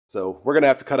So we're going to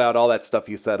have to cut out all that stuff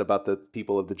you said about the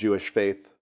people of the Jewish faith.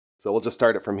 So we'll just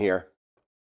start it from here.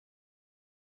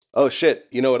 Oh shit,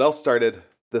 you know what else started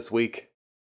this week?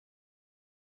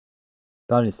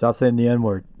 Donnie, stop saying the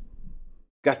N-word.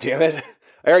 God damn it.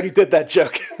 I already did that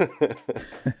joke.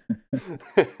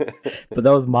 But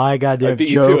that was my goddamn beat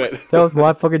joke. you to it. That was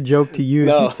my fucking joke to use,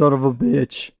 No. you son of a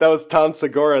bitch. That was Tom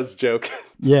Segura's joke.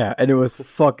 Yeah, and it was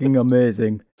fucking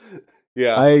amazing.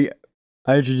 Yeah.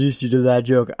 I introduced you to that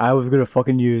joke. I was gonna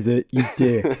fucking use it, you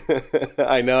dick.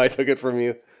 I know, I took it from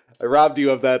you. I robbed you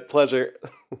of that pleasure.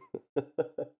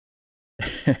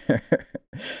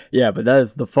 Yeah, but that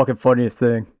is the fucking funniest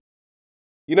thing.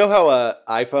 You know how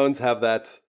iPhones have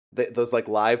those like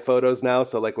live photos now?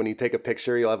 So like when you take a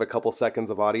picture, you'll have a couple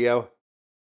seconds of audio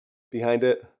behind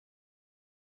it.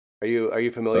 Are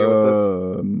you familiar with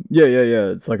this?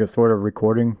 Yeah. It's like a sort of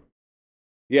recording.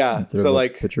 Yeah. So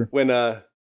like picture. when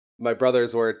my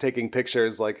brothers were taking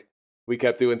pictures, like we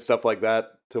kept doing stuff like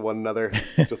that to one another,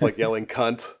 just like yelling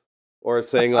cunt or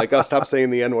saying like, "Oh, stop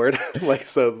saying the N-word." Like,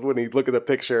 so when you look at the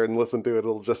picture and listen to it,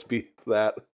 it'll just be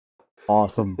that.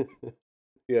 Awesome.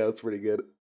 Yeah, it's pretty good.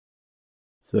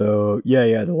 So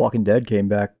yeah, The Walking Dead came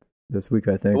back this week,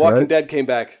 I think. The Walking right? Dead came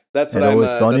back. That's what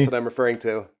that's what I'm referring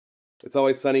to. It's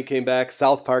Always Sunny came back.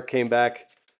 South Park came back.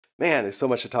 Man, there's so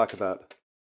much to talk about.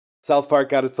 South Park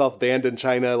got itself banned in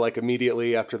China like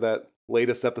immediately after that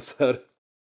latest episode.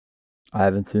 I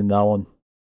haven't seen that one.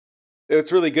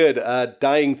 It's really good.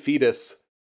 Dying Fetus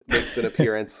makes an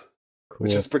appearance, Cool.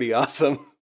 which is pretty awesome.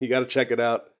 You got to check it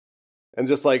out. And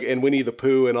just like in Winnie the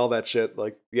Pooh and all that shit,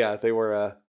 like, yeah, they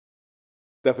were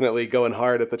definitely going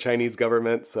hard at the Chinese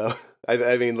government. So,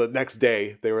 I mean, the next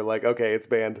day they were like, okay, it's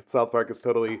banned. South Park is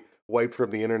totally wiped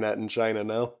from the internet in China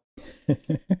now.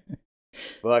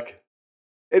 Fuck.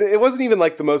 It wasn't even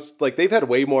like the most, like, they've had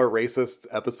way more racist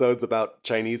episodes about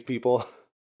Chinese people,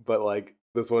 but like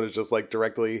this one is just like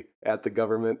directly at the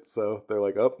government. So they're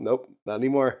like, oh, nope, not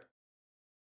anymore.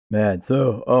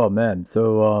 So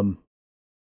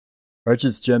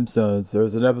Righteous Gemstones,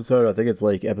 there's an episode, I think it's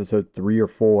like episode 3 or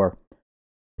 4,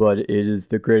 but it is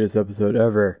the greatest episode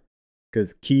ever.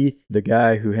 Because Keith, the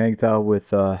guy who hangs out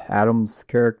with Adam's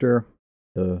character,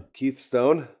 Keith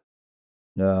Stone?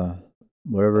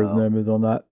 Whatever his name is on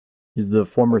that. He's the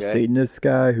former Satanist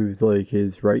guy who's like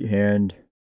his right hand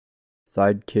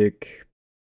sidekick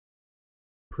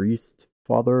priest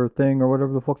father thing or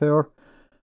whatever the fuck they are.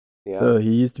 Yeah. So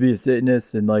he used to be a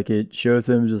Satanist, and like it shows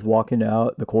him just walking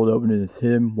out. The cold open is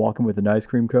him walking with an ice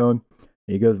cream cone. And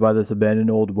he goes by this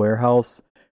abandoned old warehouse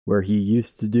where he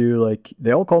used to do like, they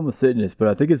all call him a Satanist, but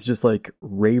I think it's just like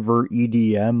raver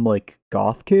EDM, like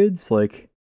goth kids. Like,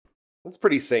 that's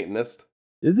pretty Satanist.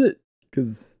 Is it?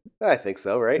 Because I think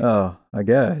so, right? Oh, I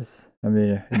guess. I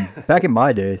mean, back in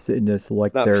my day, Satanists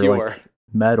like their like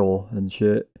metal and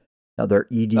shit. Now they're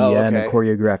EDM and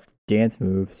choreographed dance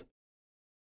moves.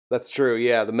 That's true.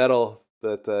 Yeah, the metal,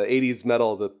 that 80s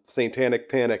metal, the Satanic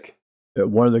Panic.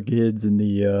 One of the kids in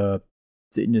the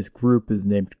Satanist group is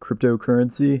named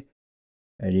Cryptocurrency,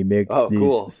 and he makes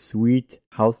these sweet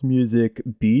house music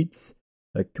beats.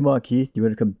 Like, come on, Keith, you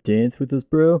want to come dance with us,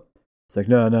 bro? It's like,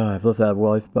 no, I've left that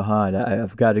wife behind.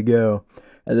 I've got to go.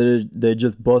 And then they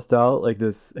just bust out like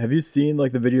this. Have you seen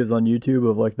like the videos on YouTube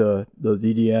of like those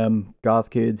EDM goth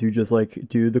kids who just like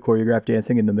do the choreographed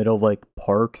dancing in the middle of like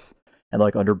parks and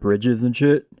like under bridges and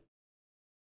shit?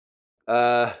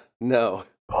 No.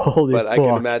 Holy fuck. I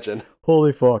can imagine.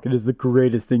 Holy fuck. It is the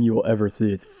greatest thing you will ever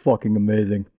see. It's fucking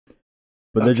amazing.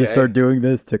 But they just start doing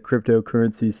this to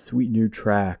Cryptocurrency's sweet new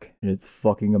track, and it's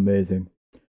fucking amazing.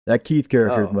 That Keith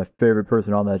character is my favorite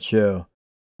person on that show.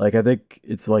 Like, I think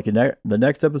it's like the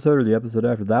next episode or the episode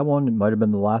after that one. It might have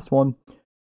been the last one.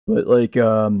 But, like,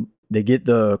 they get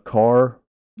the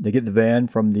van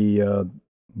from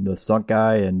the stunt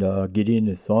guy and Gideon,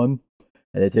 his son,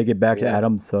 and they take it back to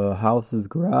Adam's house's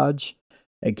garage.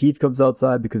 And Keith comes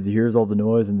outside because he hears all the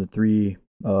noise, and the three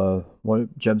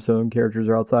Gemstone characters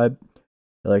are outside.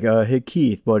 They're like, hey,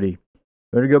 Keith, buddy.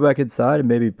 You want to go back inside and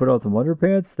maybe put on some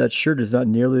underpants? That shirt is not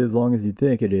nearly as long as you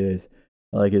think it is.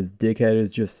 Like, his dickhead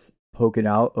is just poking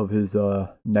out of his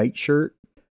night shirt.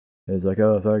 And he's like,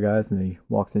 oh, sorry, guys. And then he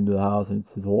walks into the house, and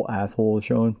it's his whole asshole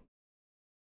showing.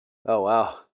 Oh,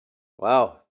 wow.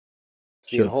 Wow.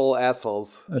 Seeing whole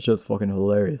assholes. That's just fucking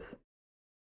hilarious.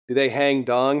 Do they hang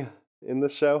dong in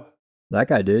this show? That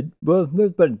guy did. Well,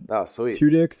 there's been two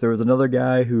dicks. There was another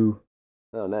guy who...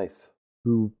 Oh, nice.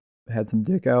 Who had some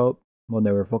dick out when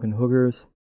they were fucking hookers.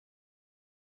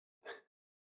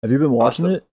 Have you been watching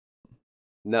it?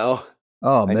 No.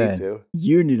 Oh, man. I need to.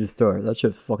 You need to start. That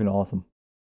shit's fucking awesome.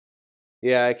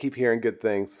 Yeah, I keep hearing good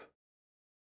things.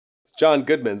 It's John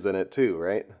Goodman's in it too,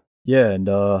 right? Yeah, and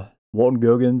Walton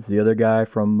Goggins, the other guy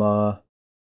from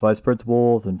Vice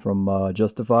Principals and from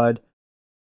Justified.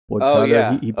 Oh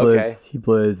yeah. He Okay.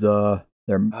 plays their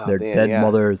Oh man, dead yeah.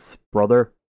 mother's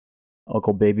brother,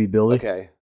 Uncle Baby Billy, Okay.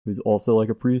 who's also like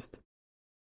a priest.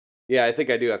 Yeah, I think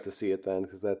I do have to see it then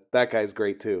because that guy's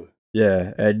great too.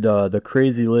 Yeah, and the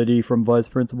crazy lady from Vice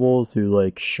Principals who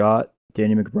like shot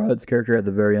Danny McBride's character at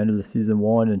the very end of the season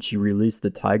 1, and she released the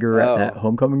tiger at that Oh.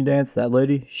 homecoming dance. That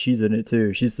lady, she's in it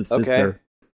too. She's the sister. Okay.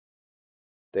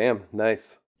 Damn,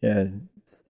 nice. Yeah,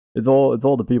 it's all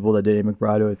the people that Danny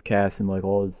McBride always casts in like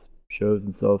all his shows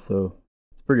and stuff. So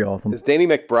it's pretty awesome. Is Danny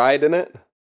McBride in it?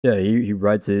 Yeah, he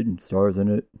writes it and stars in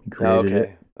it. He created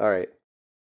it. All right.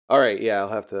 All right. Yeah, I'll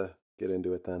have to get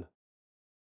into it then.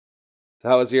 So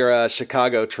how was your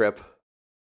Chicago trip?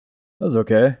 That was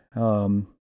okay.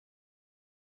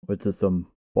 Went to some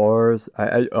bars.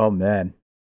 Oh man,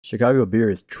 Chicago beer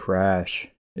is trash.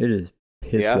 It is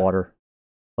piss water.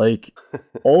 Like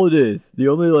all it is. The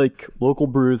only like local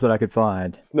brews that I could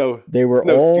find. It's no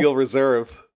all Steel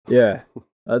Reserve. Yeah,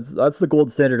 that's the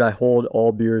gold standard I hold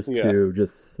all beers to.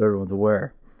 Just so everyone's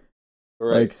aware.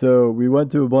 Right. Like so, we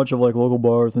went to a bunch of like local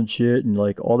bars and shit, and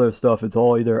like all their stuff. It's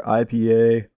all either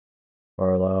IPA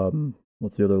or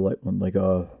what's the other light one? Like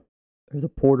there's a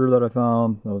porter that I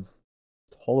found that was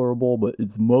tolerable, but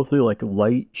it's mostly like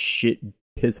light shit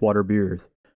piss water beers.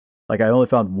 Like I only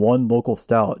found one local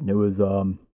stout, and it was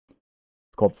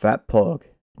it's called Fat Pug.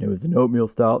 And it was an oatmeal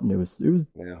stout, and it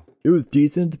was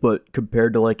decent, but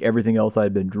compared to like everything else I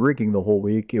had been drinking the whole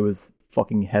week, it was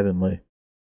fucking heavenly.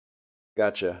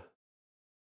 Gotcha.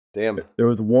 Damn. There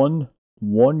was one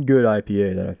good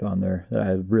IPA that I found there that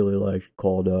I really liked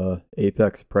called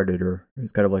Apex Predator. It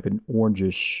was kind of like an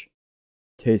orangish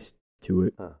taste to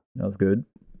it. Huh. That was good.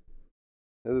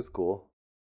 That is cool.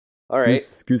 All right.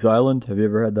 Goose Island. Have you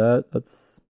ever had that?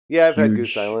 Yeah, I've had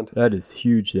Goose Island. That is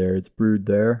huge there. It's brewed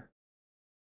there.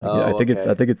 I think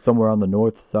okay. it's somewhere on the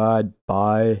north side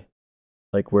by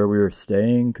like where we were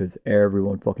staying, because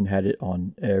everyone fucking had it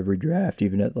on every draft,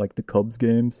 even at like the Cubs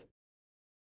games.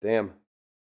 Damn.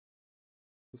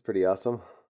 That's pretty awesome.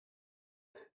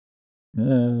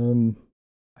 I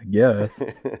guess.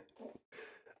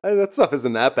 That stuff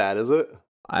isn't that bad, is it?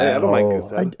 I don't mind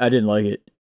Goose Island. I didn't like it.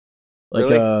 Like,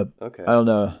 really? Okay. I don't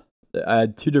know. I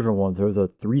had two different ones. There was a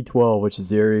 312, which is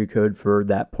the area code for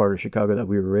that part of Chicago that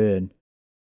we were in.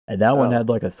 And that one had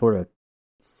like a sort of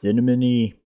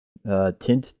cinnamony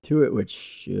tint to it,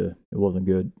 which it wasn't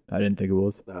good. I didn't think it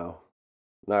was. Oh.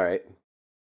 All right.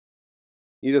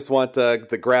 You just want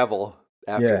the gravel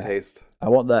aftertaste. I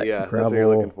want that gravel, that's what you're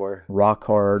looking for. Rock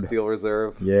hard. Steel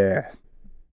Reserve. Yeah.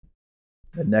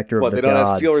 The nectar of the gods. What, they don't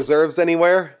have Steel Reserves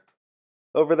anywhere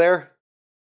over there?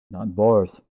 Not in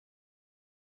bars.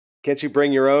 Can't you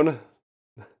bring your own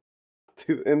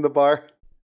in the bar?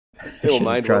 They won't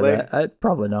mind, will they?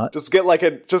 Probably not. Just get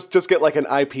like just get like an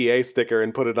IPA sticker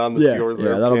and put it on the Steel Reserve.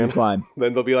 Yeah, that'll can. be fine.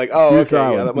 Then they'll be like, "Oh, Goose okay,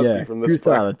 Island. yeah, that must be from this Goose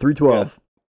bar." Island, 312.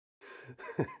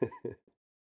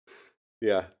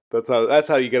 Yeah, that's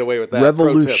how you get away with that.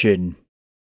 Revolution.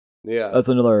 Yeah, that's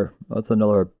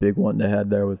another big one they had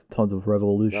there, was tons of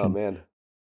Revolution. Oh man,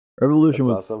 Revolution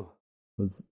that's awesome.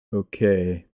 Was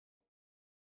okay.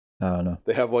 I don't know.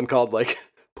 They have one called like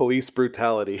Police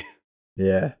Brutality.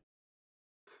 Yeah.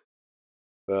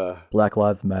 Black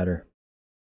Lives Matter.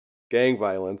 Gang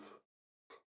Violence.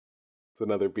 It's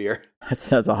another beer. That's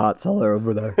a hot seller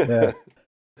over there. Yeah.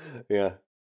 Yeah.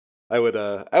 I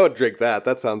would drink that.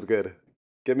 That sounds good.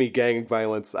 Get me Gang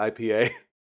Violence IPA.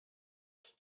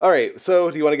 All right, so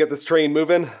do you want to get this train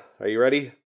moving? Are you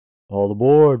ready? All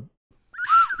aboard.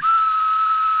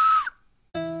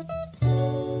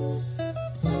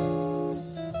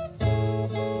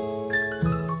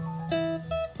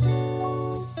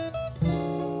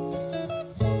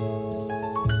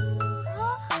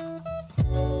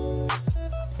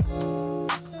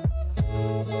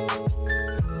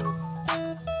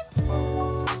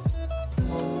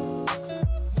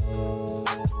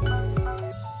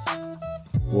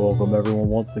 Welcome everyone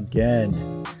once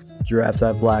again. Giraffes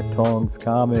Have Black Tongues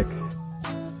Comics.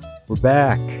 We're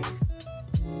back.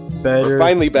 Better We're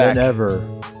finally back than ever.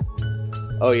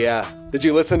 Oh yeah. Did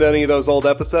you listen to any of those old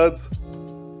episodes?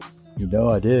 You know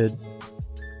I did.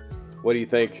 What do you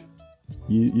think?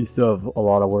 You still have a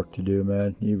lot of work to do,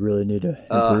 man. You really need to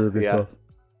improve yourself.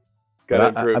 Gotta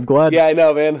improve. I'm glad. Yeah, I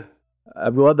know, man.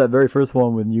 I'm glad that very first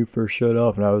one when you first showed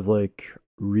up and I was like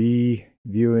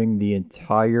reviewing the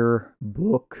entire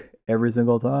book every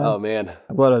single time. Oh man.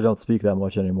 I'm glad I don't speak that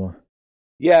much anymore.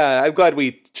 Yeah, I'm glad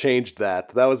we changed that.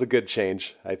 That was a good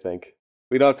change, I think.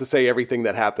 We don't have to say everything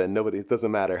that happened. It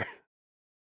doesn't matter.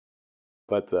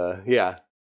 But yeah.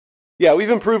 Yeah,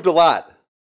 we've improved a lot.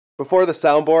 Before the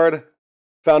soundboard,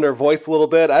 found our voice a little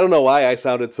bit. I don't know why I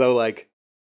sounded so, like,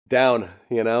 down,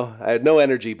 you know? I had no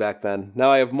energy back then.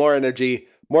 Now I have more energy,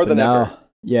 more than ever.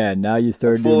 Yeah, now you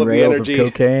started doing rails of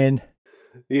cocaine.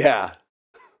 Yeah.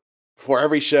 Before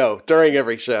every show, during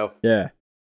every show. Yeah.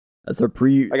 That's a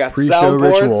pre-show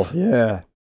soundboards, ritual. Yeah.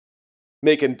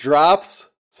 Making drops.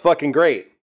 It's fucking great.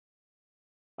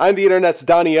 I'm the internet's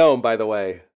Donnie Ohm, by the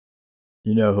way.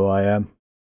 You know who I am.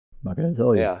 I'm not going to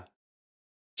tell you. Yeah.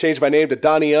 Changed my name to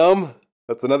Donnie Ohm.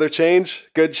 That's another change.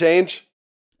 Good change.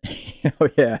 Oh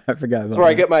yeah, I forgot about That's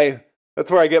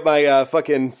where I get my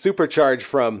fucking supercharge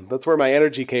from. That's where my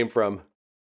energy came from.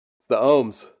 It's the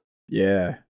ohms.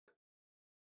 Yeah.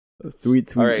 The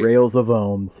sweet rails of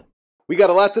ohms. We got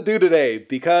a lot to do today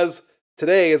because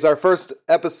today is our first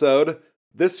episode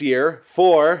this year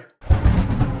for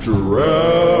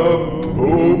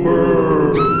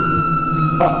Giraffe-tober.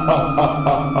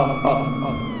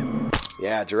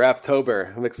 Yeah,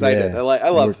 Giraffe-tober. I'm excited. Yeah, I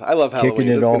love Halloween.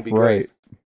 This is going to be great.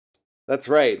 That's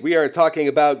right. We are talking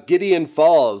about Gideon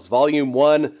Falls, Volume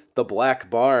 1, The Black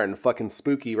Barn. Fucking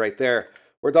spooky right there.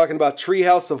 We're talking about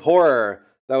Treehouse of Horror.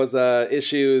 That was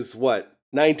issues,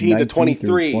 19 to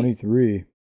 23? 23.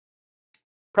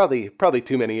 Probably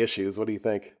too many issues. What do you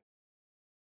think?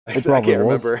 I can't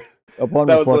remember. Upon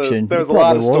reflection, there was a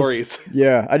lot of stories.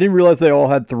 Yeah, I didn't realize they all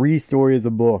had 3 stories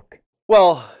a book.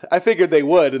 Well, I figured they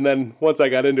would, and then once I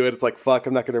got into it, it's like, fuck,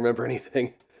 I'm not going to remember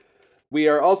anything. We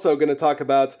are also going to talk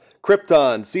about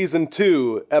Krypton, Season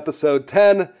 2, Episode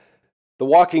 10. The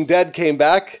Walking Dead came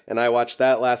back, and I watched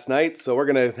that last night, so we're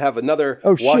going to have another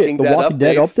Walking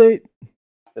Dead update?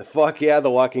 Fuck yeah,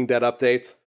 the Walking Dead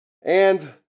update. And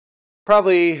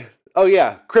probably,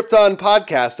 Krypton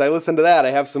podcast. I listened to that.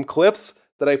 I have some clips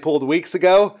that I pulled weeks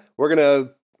ago. We're going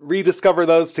to rediscover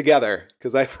those together,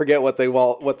 because I forget what they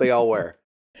all were.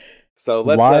 So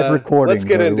let's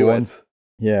get into it.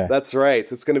 Yeah. That's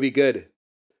right. It's going to be good.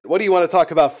 What do you want to talk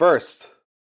about first?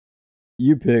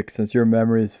 You pick, since your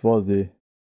memory is fuzzy.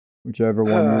 Whichever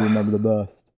one you remember the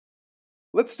best.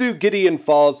 Let's do Gideon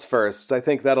Falls first. I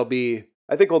think we'll be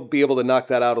able to knock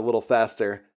that out a little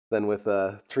faster than with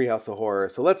Treehouse of Horror.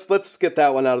 So let's get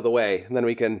that one out of the way, and then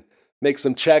we can make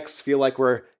some checks, feel like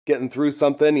we're getting through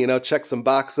something, check some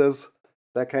boxes,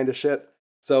 that kind of shit.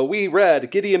 So we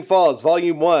read Gideon Falls,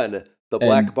 Volume 1, The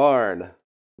Black Barn.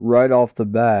 Right off the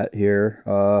bat here,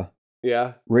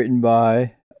 written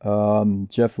by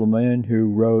Jeff Lemire, who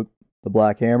wrote The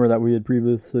Black Hammer that we had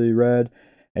previously read,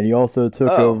 and he also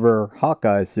took over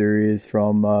Hawkeye series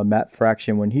from Matt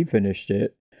Fraction when he finished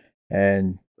it,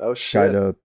 and kind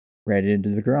of ran it into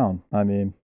the ground. I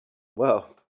mean, whoa!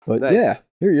 But nice. Yeah,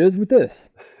 here he is with this.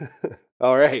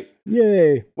 All right,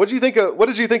 yay! What did you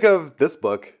think of this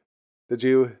book? Did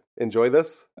you enjoy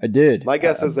this? I did. My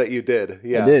guess is that you did.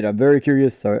 Yeah, I did. I'm very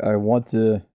curious. I want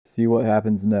to see what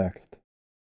happens next.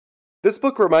 This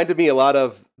book reminded me a lot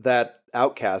of that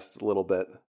Outcast a little bit.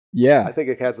 Yeah. I think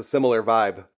it has a similar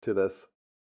vibe to this.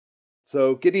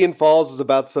 So Gideon Falls is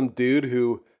about some dude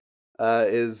who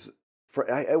he's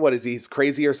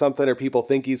crazy or something, or people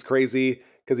think he's crazy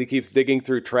because he keeps digging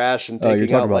through trash and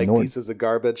taking out like Norton. Pieces of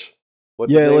garbage.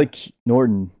 What's his name? Like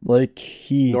Norton.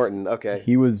 Norton, okay.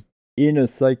 He was in a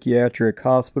psychiatric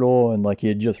hospital, and like he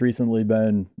had just recently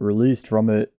been released from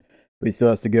it, but he still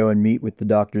has to go and meet with the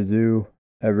Dr. Zoo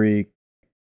every,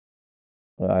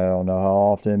 I don't know how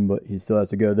often, but he still has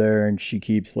to go there, and she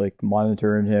keeps like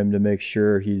monitoring him to make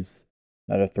sure he's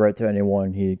not a threat to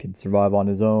anyone. He can survive on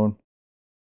his own.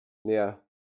 Yeah.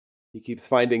 He keeps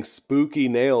finding spooky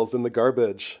nails in the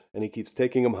garbage, and he keeps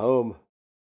taking them home.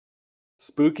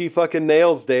 Spooky fucking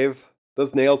nails, Dave.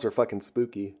 Those nails were fucking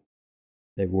spooky.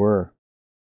 They were.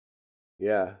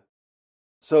 Yeah.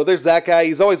 So there's that guy.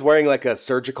 He's always wearing like a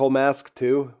surgical mask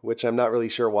too, which I'm not really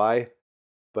sure why.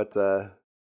 But,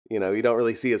 you don't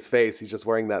really see his face. He's just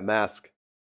wearing that mask.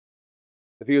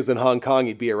 If he was in Hong Kong,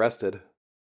 he'd be arrested.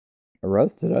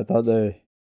 Arrested? I thought they...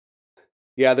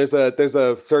 Yeah, there's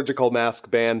a surgical mask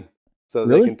ban, so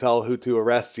really? They can tell who to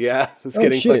arrest. Yeah, it's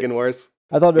getting fucking worse.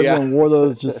 I thought everyone wore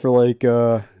those just for like...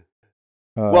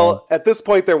 well, at this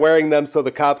point, they're wearing them so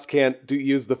the cops can't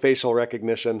use the facial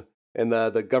recognition, and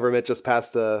the government just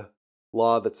passed a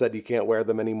law that said you can't wear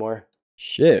them anymore.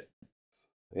 Shit.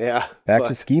 Yeah. Back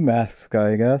to ski masks,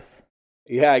 I guess.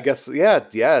 Yeah, I guess.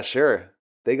 Yeah, sure.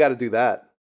 They got to do that.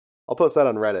 I'll post that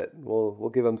on Reddit.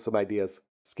 We'll give them some ideas.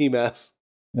 Ski masks.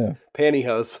 Yeah.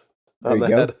 Pantyhose on the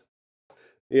head.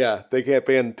 Yeah, they can't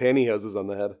ban pantyhoses on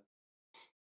the head.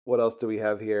 What else do we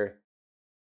have here?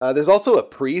 There's also a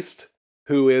priest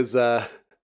who is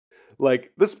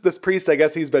Like this priest, I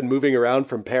guess he's been moving around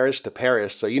from parish to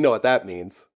parish, so you know what that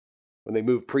means when they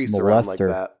move priests around like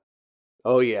that.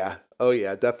 Oh yeah,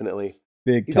 definitely.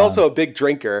 He's also a big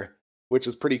drinker, which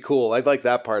is pretty cool. I like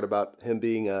that part about him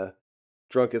being a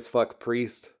drunk as fuck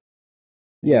priest.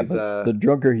 Yeah, but the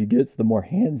drunker he gets, the more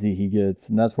handsy he gets,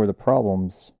 and that's where the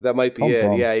problems. That might be it.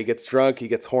 From. Yeah, he gets drunk, he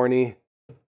gets horny.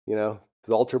 You know,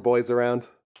 his altar boys around,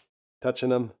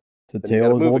 touching him. It's a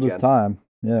tale as old as time.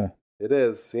 Yeah, it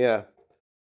is. Yeah,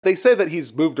 they say that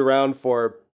he's moved around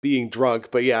for being drunk,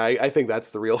 but yeah, I think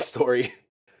that's the real story.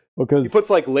 Because he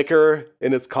puts like liquor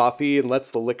in his coffee and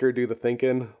lets the liquor do the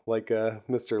thinking, like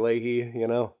Mr. Leahy, you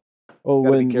know. Oh,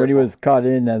 when he was caught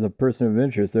in as a person of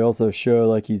interest, they also show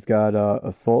like he's got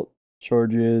assault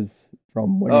charges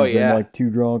from when he's been like too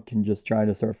drunk and just trying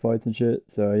to start fights and shit.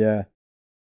 So yeah,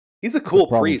 he's a cool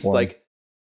priest. Like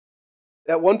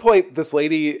at one point, this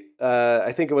lady,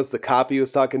 I think it was the cop he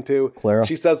was talking to, Clara.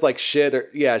 She says like shit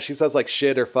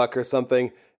or fuck or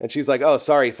something, and she's like, "Oh,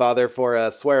 sorry, Father,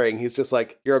 for swearing." He's just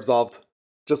like, "You're absolved."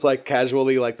 Just like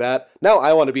casually like that. Now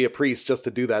I want to be a priest just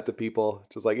to do that to people.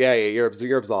 Just like, yeah, you're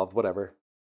absolved, whatever.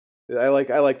 I like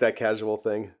that casual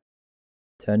thing.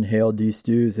 10 Hail D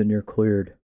stews and you're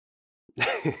cleared.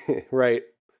 Right.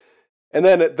 And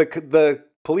then the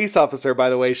police officer,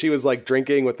 by the way, she was like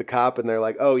drinking with the cop and they're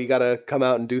like, "Oh, you got to come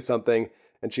out and do something."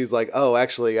 And she's like, "Oh,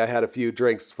 actually, I had a few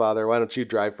drinks, Father. Why don't you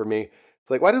drive for me?"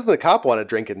 It's like, why doesn't the cop want to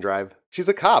drink and drive? She's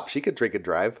a cop. She could drink and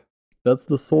drive. That's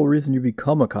the sole reason you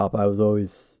become a cop. I was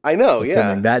always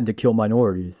assuming that and to kill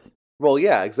minorities. Well,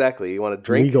 yeah, exactly. You want to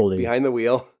drink legally behind the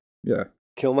wheel. Yeah.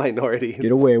 Kill minorities.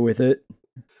 Get away with it.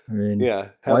 I mean,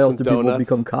 why else do people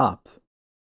become cops?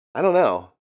 I don't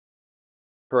know.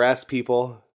 Harass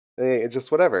people.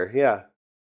 Just whatever, yeah.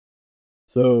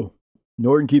 So,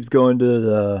 Norton keeps going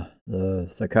to the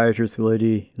psychiatrist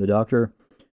lady, the doctor.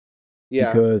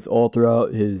 Yeah. Because all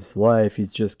throughout his life,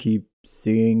 he's just keep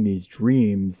seeing these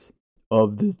dreams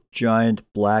of this giant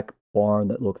black barn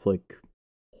that looks like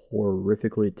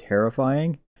horrifically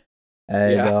terrifying.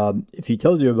 And if he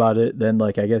tells you about it, then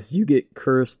like I guess you get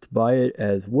cursed by it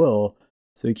as well.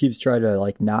 So he keeps trying to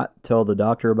like not tell the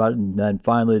doctor about it, and then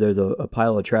finally there's a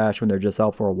pile of trash when they're just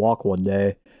out for a walk one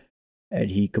day,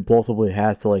 and he compulsively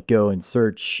has to like go and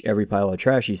search every pile of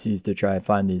trash he sees to try and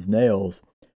find these nails.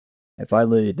 And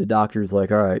finally the doctor's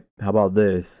like, "All right, how about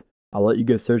this? I'll let you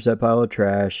go search that pile of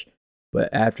trash,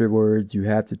 but afterwards you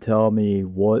have to tell me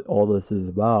what all this is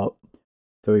about."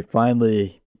 So he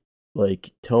finally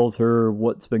like tells her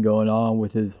what's been going on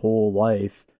with his whole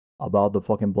life about the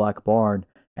fucking black barn,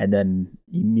 and then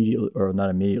immediately, or not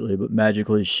immediately, but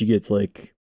magically she gets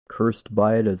like cursed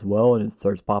by it as well, and it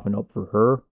starts popping up for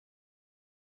her.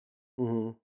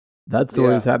 Mm-hmm. That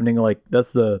story is happening, like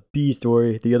that's the B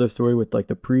story. The other story with like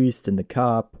the priest and the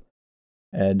cop,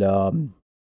 and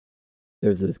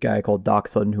there's this guy called Doc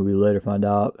Sutton who we later find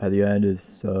out at the end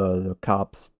is the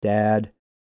cop's dad,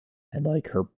 and like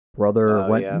her brother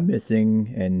went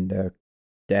missing, and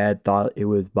dad thought it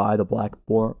was by the black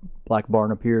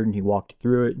barn appeared, and he walked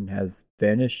through it and has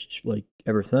vanished like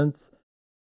ever since.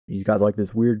 He's got like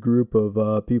this weird group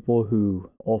of people who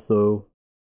also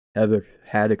have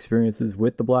had experiences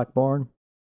with the black barn.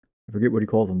 I forget what he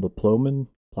calls them, the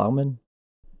plowmen?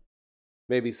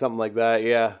 Maybe something like that,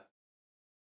 yeah.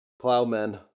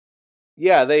 Plowmen.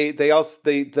 Yeah,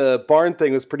 the barn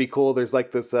thing was pretty cool. There's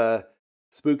like this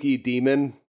spooky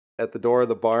demon at the door of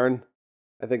the barn.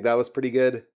 I think that was pretty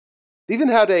good. They even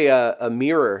had a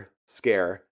mirror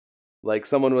scare. Like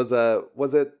someone was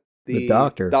it the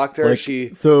doctor? Doctor. Like,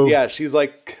 she's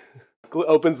like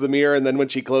opens the mirror, and then when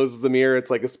she closes the mirror, it's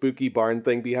like a spooky barn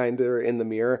thing behind her in the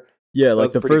mirror. Yeah,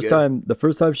 like the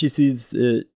first time she sees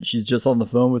it, she's just on the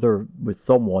phone with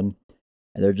someone,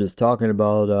 and they're just talking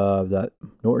about that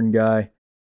Norton guy,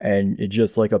 and it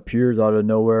just like appears out of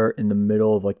nowhere in the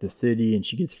middle of like the city, and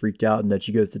she gets freaked out, and then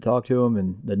she goes to talk to him,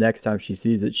 and the next time she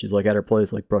sees it, she's like at her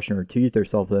place like brushing her teeth or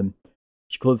something.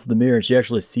 She closes the mirror and she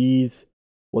actually sees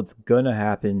what's gonna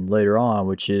happen later on,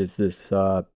 which is this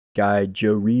guy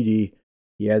Joe Reedy.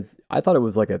 I thought it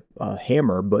was like a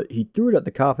hammer, but he threw it at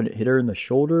the cop and it hit her in the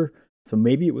shoulder. So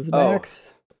maybe it was an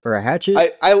axe or a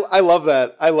hatchet. I love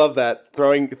that. I love that.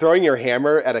 Throwing your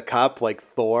hammer at a cop like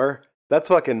Thor. That's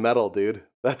fucking metal, dude.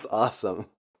 That's awesome.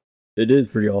 It is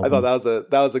pretty awesome. I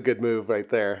thought that was a good move right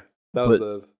there. But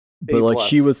like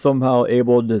she was somehow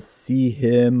able to see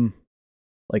him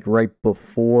like right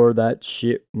before that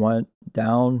shit went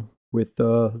down with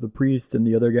the priest and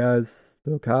the other guys,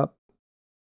 the cop.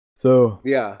 So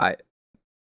yeah,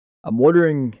 I'm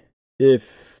wondering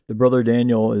if the brother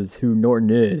Daniel is who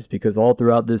Norton is, because all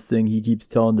throughout this thing he keeps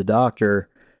telling the doctor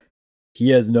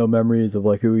he has no memories of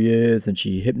like who he is, and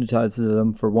she hypnotizes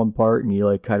him for one part, and he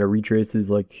like kind of retraces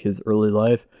like his early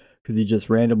life because he just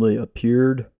randomly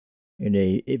appeared in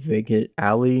a vacant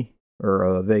alley or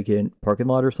a vacant parking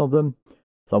lot or something.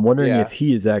 So I'm wondering if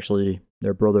he is actually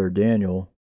their brother Daniel.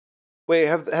 Wait,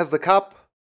 has the cop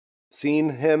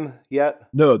seen him yet?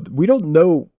 No, we don't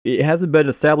know. It hasn't been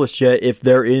established yet if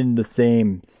they're in the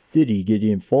same city,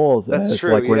 Gideon Falls, That's as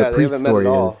true. like where the priest story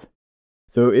is.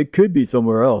 So it could be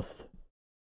somewhere else.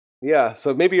 Yeah,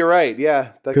 so maybe you're right.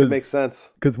 Yeah, that could make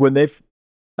sense. Because when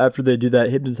after they do that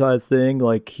hypnotized thing,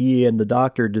 like he and the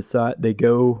doctor decide they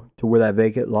go to where that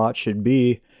vacant lot should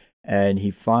be, and he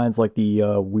finds like the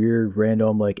weird,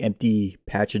 random, like empty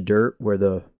patch of dirt where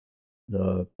the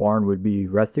barn would be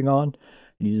resting on.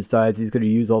 And he decides he's going to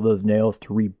use all those nails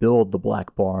to rebuild the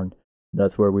black barn.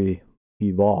 That's where we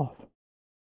evolve.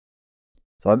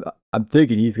 So I'm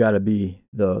thinking he's got to be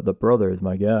the brother, is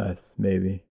my guess,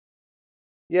 maybe.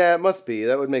 Yeah, it must be.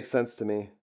 That would make sense to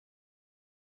me.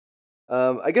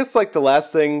 I guess like the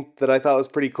last thing that I thought was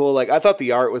pretty cool, like I thought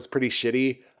the art was pretty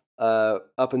shitty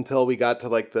up until we got to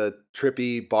like the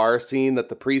trippy bar scene that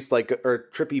the priest or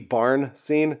trippy barn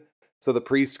scene. So the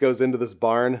priest goes into this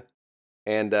barn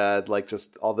and like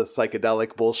just all this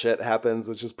psychedelic bullshit happens,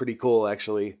 which is pretty cool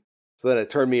actually. So then it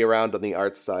turned me around on the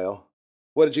art style.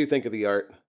 What did you think of the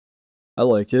art? I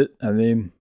liked it. I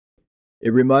mean,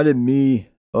 it reminded me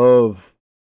of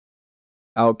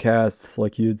Outcasts,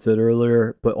 like you had said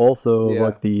earlier, but also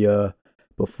like the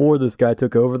before this guy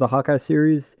took over the Hawkeye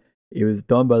series, it was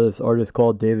done by this artist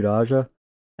called David Aja,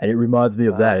 and it reminds me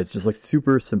of that. It's just like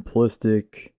super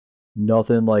simplistic,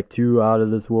 nothing like too out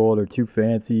of this world or too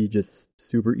fancy, just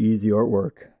super easy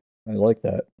artwork. I like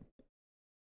that.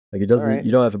 Like it doesn't,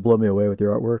 you don't have to blow me away with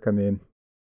your artwork. I mean,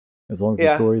 as long as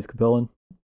the story is compelling.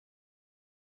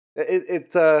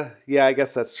 Yeah, I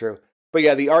guess that's true. But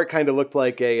yeah, the art kind of looked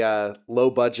like a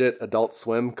low-budget Adult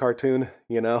Swim cartoon,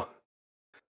 you know?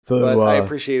 But I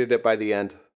appreciated it by the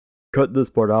end. Cut this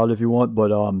part out if you want,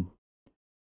 but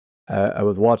I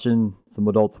was watching some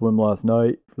Adult Swim last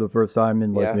night for the first time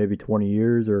in like maybe 20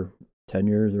 years or 10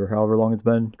 years or however long it's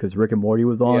been, because Rick and Morty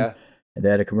was on, and they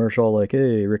had a commercial like,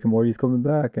 hey, Rick and Morty's coming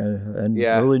back in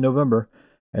early November.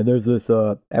 And there's this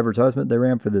advertisement they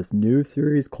ran for this new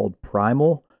series called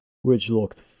Primal, which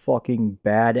looks fucking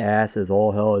badass as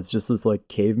all hell. It's just this like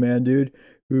caveman dude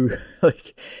who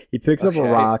like he picks up a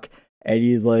rock and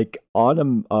he's like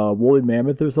on a woolly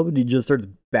mammoth or something. He just starts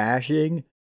bashing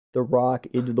the rock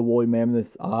into the woolly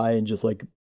mammoth's eye and just like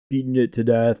beating it to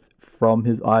death from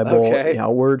his eyeball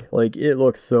outward. Like it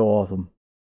looks so awesome.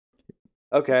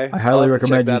 Okay, I highly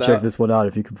recommend you check this one out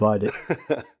if you can find it.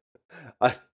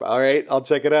 All right, I'll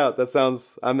check it out.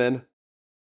 I'm in.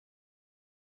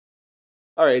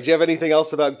 All right, do you have anything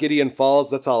else about Gideon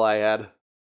Falls? That's all I had.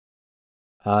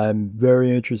 I'm very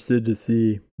interested to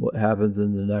see what happens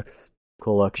in the next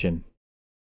collection.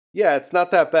 Yeah, it's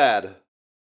not that bad.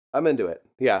 I'm into it.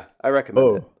 Yeah, I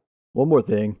recommend it. One more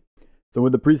thing. So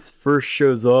when the priest first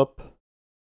shows up,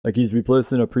 like he's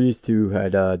replacing a priest who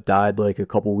had died like a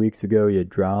couple weeks ago. He had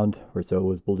drowned, or so it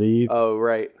was believed. Oh,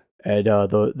 right. And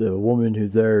the woman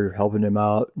who's there helping him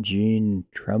out, Jean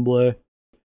Tremblay,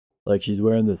 like she's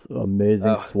wearing this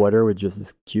amazing sweater with just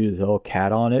this cute as hell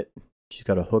cat on it. She's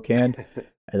got a hook hand.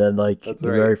 And then like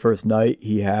very first night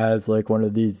he has like one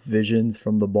of these visions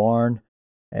from the barn.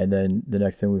 And then the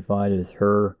next thing we find is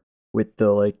her with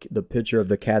the picture of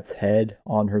the cat's head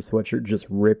on her sweatshirt just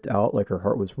ripped out, like her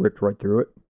heart was ripped right through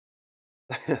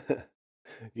it.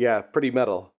 Yeah, pretty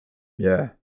metal. Yeah.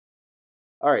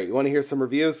 All right, you want to hear some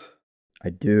reviews?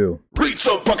 I do. Read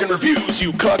some fucking reviews,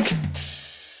 you cuck!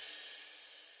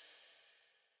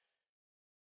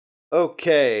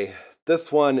 Okay,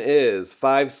 this one is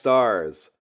 5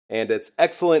 stars, and it's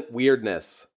excellent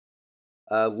weirdness.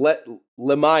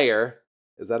 Lemire,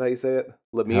 is that how you say it?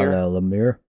 Lemire? I don't know,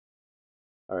 Lemire.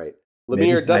 All right.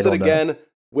 Lemire does it again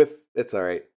with... It's all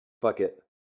right. Fuck it.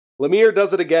 Lemire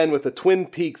does it again with a Twin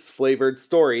Peaks flavored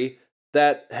story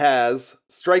that has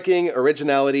striking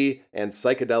originality and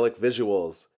psychedelic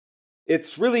visuals.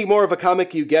 It's really more of a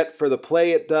comic you get for the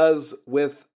play it does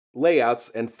with layouts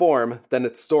and form than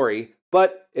its story,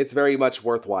 but it's very much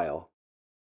worthwhile.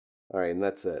 All right, and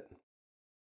that's it.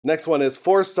 Next one is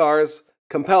 4 stars,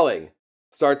 compelling.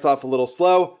 Starts off a little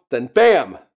slow, then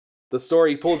bam! The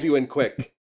story pulls you in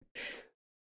quick.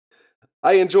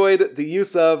 I enjoyed the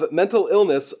use of mental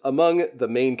illness among the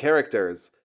main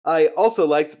characters. I also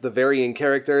liked the varying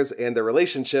characters and their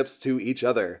relationships to each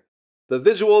other. The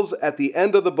visuals at the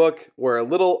end of the book were a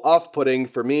little off-putting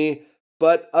for me,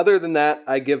 but other than that,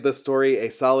 I give the story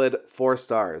a solid 4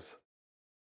 stars.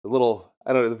 A little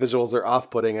I don't know, the visuals are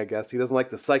off-putting, I guess. He doesn't like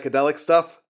the psychedelic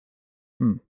stuff.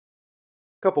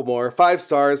 Couple more. 5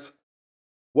 stars.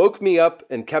 Woke me up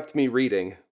and kept me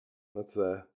reading. That's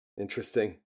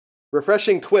interesting.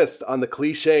 Refreshing twist on the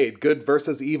cliched good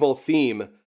versus evil theme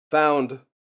found,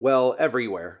 well,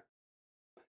 everywhere.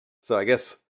 So I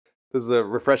guess this is a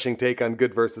refreshing take on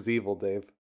good versus evil, Dave.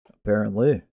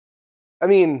 Apparently. I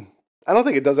mean, I don't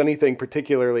think it does anything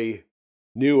particularly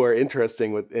new or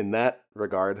interesting in that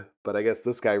regard, but I guess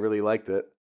this guy really liked it.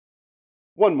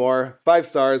 One more. 5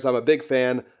 stars. I'm a big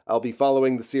fan. I'll be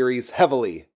following the series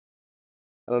heavily.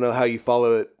 I don't know how you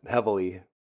follow it heavily.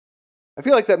 I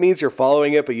feel like that means you're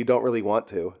following it, but you don't really want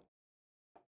to.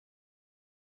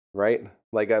 Right?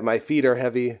 Like, my feet are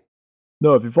heavy.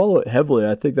 No, if you follow it heavily,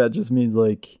 I think that just means,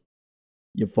 like,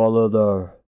 you follow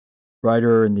the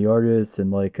writer and the artist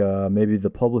and, like, maybe the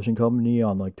publishing company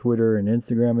on, like, Twitter and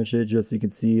Instagram and shit, just so you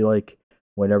can see, like,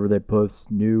 whenever they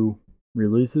post new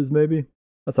releases, maybe.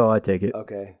 That's how I take it.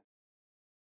 Okay.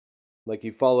 Like,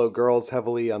 you follow girls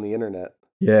heavily on the internet.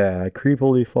 Yeah, I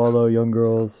creepily follow young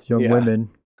girls, young women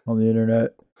on the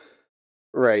internet.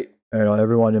 Right. And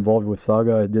everyone involved with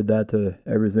Saga, I did that to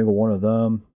every single one of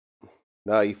them.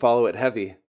 No, you follow it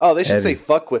heavy. Oh, they should say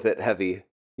fuck with it heavy.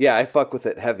 Yeah, I fuck with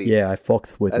it heavy. Yeah, I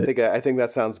fucks with it. I think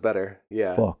that sounds better.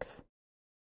 Yeah. Fucks.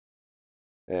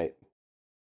 Right.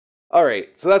 All right.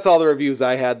 So that's all the reviews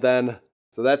I had then.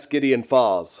 So that's Gideon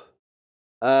Falls.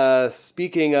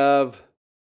 Speaking of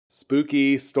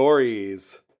spooky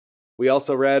stories, we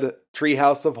also read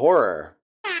Treehouse of Horror,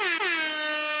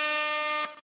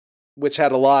 which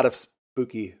had a lot of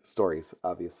spooky stories,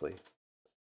 obviously.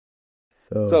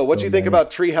 So what do you think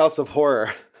about Treehouse of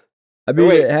Horror? I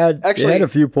mean, it had a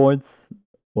few points.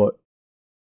 What?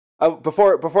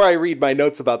 Before I read my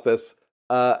notes about this,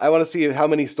 I want to see how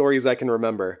many stories I can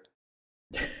remember.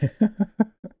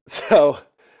 So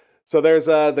there's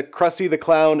the Krusty the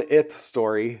Clown It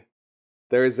story.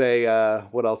 There's a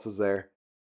what else is there?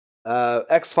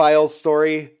 X-Files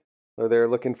story, where they're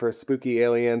looking for spooky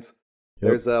aliens. Yep.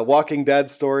 There's a Walking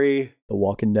Dead story. The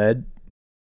Walking Dead?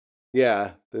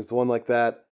 Yeah, there's one like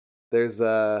that. There's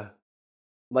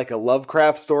like a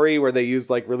Lovecraft story where they used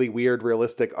like really weird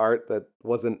realistic art that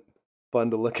wasn't fun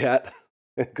to look at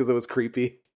because it was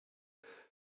creepy.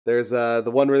 There's the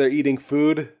one where they're eating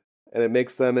food and it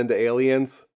makes them into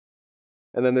aliens.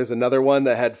 And then there's another one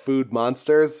that had food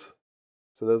monsters.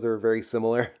 So those are very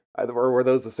similar. Or were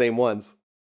those the same ones?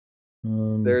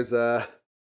 There's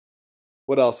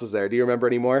what else is there? Do you remember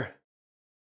any more?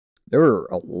 There were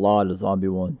a lot of zombie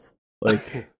ones.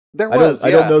 Like there was.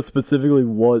 I don't know specifically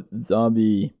what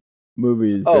zombie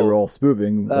movies they were all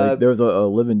spoofing. Like there was a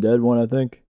Living Dead one, I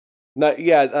think.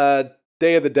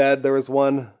 Day of the Dead. There was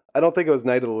one. I don't think it was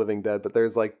Night of the Living Dead, but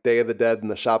there's like Day of the Dead in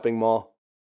the shopping mall.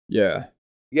 Yeah.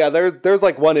 Yeah, there's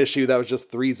like one issue that was just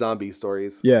 3 zombie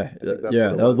stories. Yeah,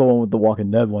 that was the one with the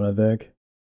Walking Dead one, I think.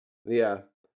 Yeah.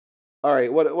 All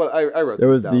right, what I wrote. There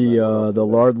was the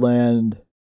Lardland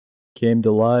came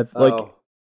to life. Like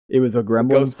it was a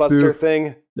Gremlin Ghostbuster spoof.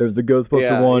 thing. There was the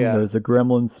Ghostbuster one. Yeah. There's a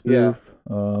Gremlin spoof.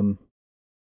 Yeah.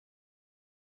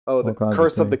 The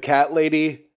Curse of the Cat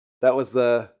Lady. That was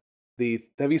the.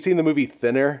 Have you seen the movie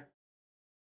Thinner?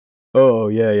 Oh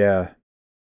yeah.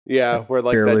 Yeah, where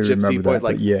like that gypsy point,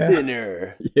 like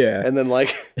thinner. Yeah, and then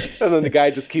the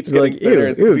guy just keeps getting like, thinner.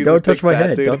 Ew, don't touch my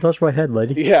head! Dude. Don't touch my head,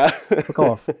 lady. Yeah, fuck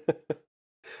off.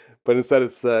 But instead,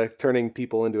 it's the turning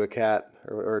people into a cat,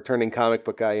 or turning comic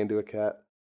book guy into a cat.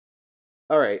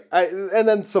 All right, and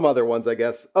then some other ones, I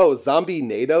guess. Oh, Zombie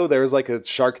NATO. There was like a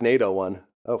Sharknado one.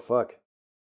 Oh fuck.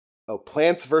 Oh,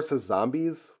 Plants vs.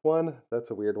 Zombies one.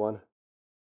 That's a weird one.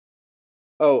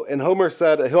 Oh, and Homer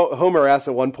asks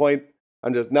at one point.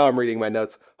 I'm reading my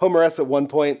notes. Homer asks at one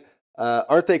point,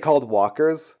 aren't they called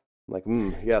walkers? I'm like,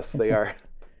 yes, they are.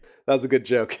 That was a good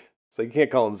joke. So you can't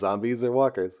call them zombies, they're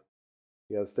walkers.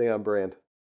 You gotta stay on brand.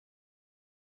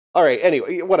 All right,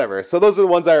 anyway, whatever. So those are the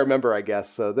ones I remember, I guess.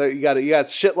 So there, you got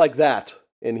shit like that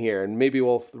in here, and maybe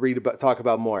we'll talk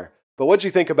about more. But what'd you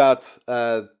think about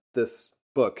this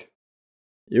book?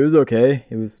 It was okay.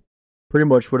 It was pretty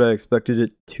much what I expected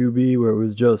it to be, where it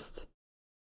was just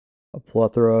a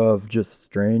plethora of just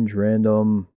strange,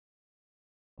 random,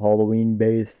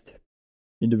 Halloween-based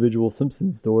individual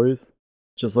Simpsons stories,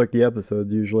 just like the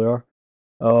episodes usually are.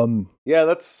 Yeah,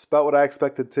 that's about what I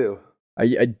expected too.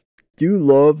 I do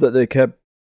love that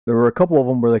there were a couple of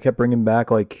them where they kept bringing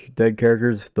back like dead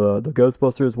characters. The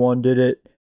Ghostbusters one did it,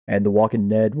 and the Walking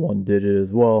Dead one did it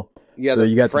as well. Yeah, so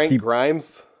you got Frank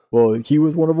Grimes. Well, he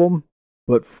was one of them.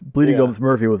 But Bleeding Gums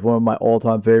Murphy was one of my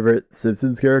all-time favorite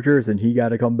Simpsons characters, and he got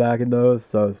to come back in those,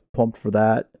 so I was pumped for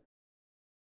that.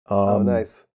 Oh,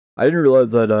 nice. I didn't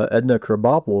realize that Edna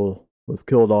Krabappel was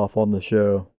killed off on the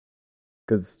show.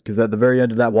 Because at the very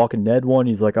end of that Walking Dead one,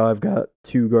 he's like, oh, I've got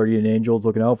 2 guardian angels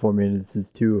looking out for me, and it's his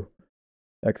 2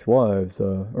 ex-wives,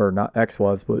 or not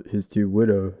ex-wives, but his 2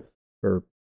 widows, or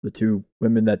the 2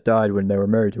 women that died when they were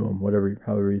married to him,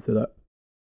 however you say that.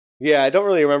 Yeah, I don't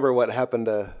really remember what happened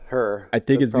to her. I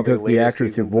think it's because the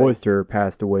actress who voiced her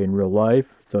passed away in real life,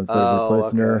 so instead of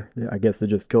replacing her, I guess they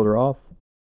just killed her off.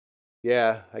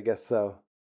 Yeah, I guess so.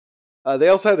 They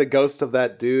also had the ghost of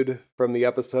that dude from the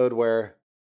episode where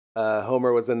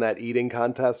Homer was in that eating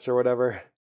contest or whatever.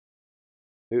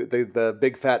 The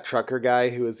big fat trucker guy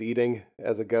who was eating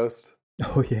as a ghost.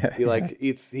 Oh yeah. He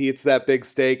eats that big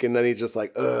steak and then he just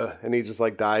like and he just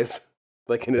like dies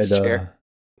like in his chair.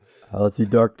 Let's see,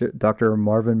 Dr.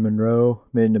 Marvin Monroe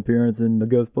made an appearance in the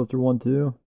Ghostbuster one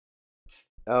too.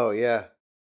 Oh yeah.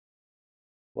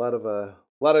 A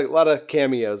lot of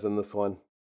cameos in this one.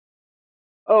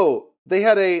 Oh, they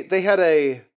had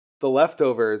a The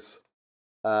Leftovers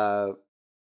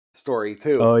story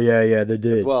too. Oh yeah, they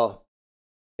did as well.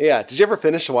 Yeah, did you ever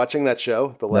finish watching that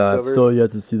show, The Leftovers? I've still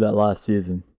yet to see that last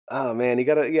season. Oh man,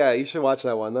 you should watch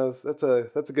that one. That's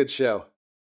a good show.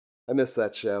 I miss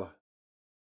that show.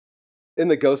 In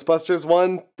the Ghostbusters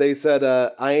one, they said,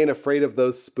 "I ain't afraid of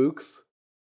those spooks,"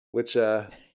 which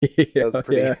that was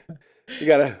pretty. Yeah. You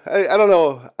gotta. I don't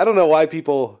know. I don't know why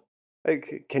people.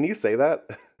 Like, can you say that?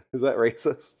 Is that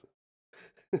racist?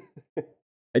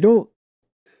 I don't.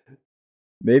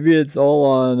 Maybe it's all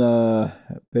on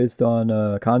based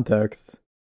on context.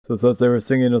 So since they were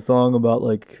singing a song about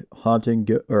like hunting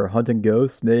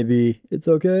ghosts, maybe it's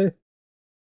okay.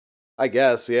 I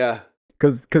guess, yeah.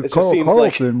 Because Carl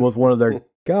Carlson was one of their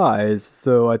guys,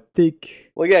 so I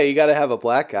think. Well, yeah, you got to have a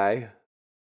black guy.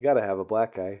 I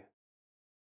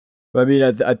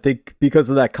mean, I think because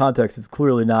of that context, it's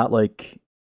clearly not like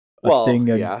a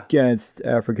thing against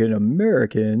African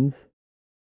Americans.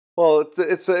 Well,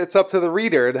 it's up to the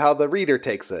reader and how the reader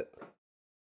takes it.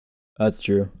 That's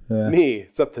true. Yeah.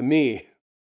 It's up to me,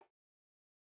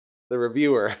 the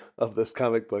reviewer of this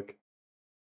comic book.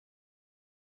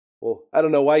 Well, I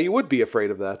don't know why you would be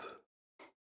afraid of that.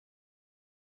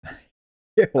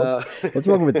 Yeah, what's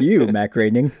wrong with you, Mac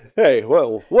Rating? Hey,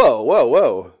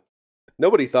 whoa.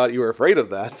 Nobody thought you were afraid of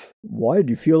that. Why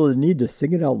do you feel the need to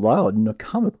sing it out loud in a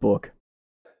comic book?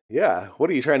 Yeah,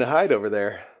 what are you trying to hide over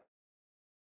there?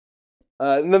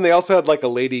 And then they also had like a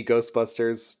Lady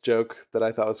Ghostbusters joke that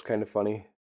I thought was kind of funny.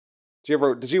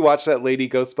 Did you watch that Lady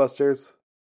Ghostbusters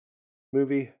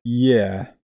movie? Yeah.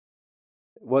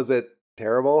 Was it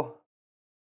terrible?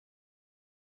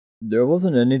 There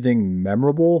wasn't anything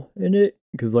memorable in it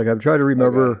because like I'm trying to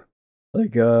remember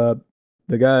like the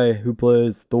guy who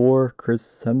plays Thor,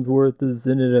 Chris Hemsworth, is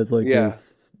in it as like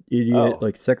this idiot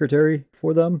like secretary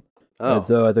for them. And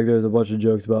so I think there's a bunch of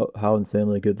jokes about how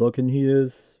insanely good looking he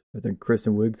is. I think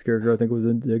Kristen Wiig's character was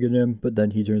digging him, but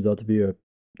then he turns out to be a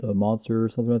monster or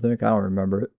something. I don't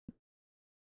remember it.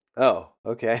 Oh,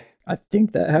 okay. I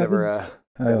think that happens.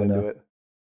 I don't know. It.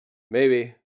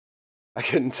 Maybe. I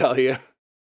couldn't tell you.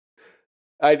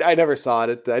 I never saw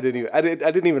it. I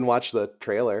didn't even watch the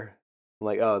trailer. I'm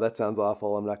like, oh, that sounds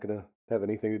awful. I'm not gonna have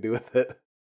anything to do with it.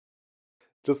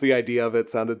 Just the idea of it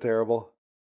sounded terrible.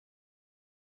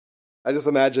 I just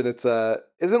imagine it's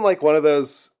isn't like one of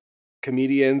those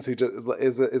comedians who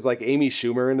just is like Amy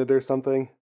Schumer in it or something.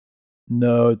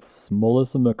 No, it's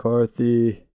Melissa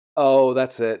McCarthy. Oh,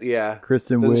 that's it. Yeah,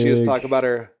 Kristen Wiig. Doesn't she just talk about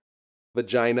her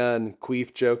vagina and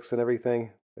queef jokes and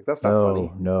everything? Like that's not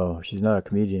funny. No, she's not a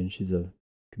comedian. She's a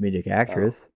comedic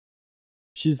actress.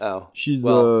 She's still. She's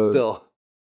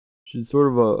sort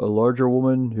of a larger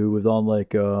woman who was on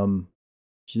like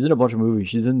she's in a bunch of movies.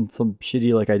 She's in some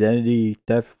shitty like Identity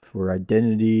Theft or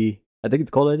Identity. I think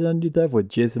it's called Identity Theft with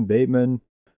Jason Bateman.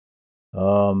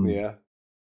 Yeah.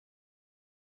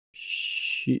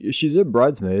 She's in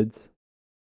Bridesmaids.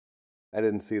 I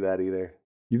didn't see that either.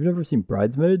 You've never seen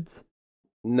Bridesmaids?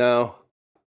 No.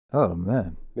 Oh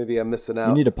man. Maybe I'm missing out.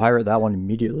 You need to pirate that one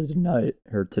immediately tonight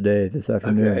or today, this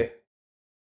afternoon. Okay.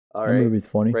 All right. That movie's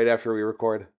funny. Right after we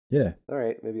record. Yeah. All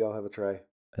right. Maybe I'll have a try.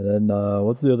 And then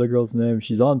what's the other girl's name?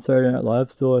 She's on Saturday Night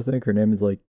Live still, I think. Her name is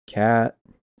like Kat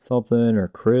something or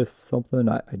Chris something.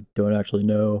 I don't actually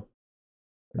know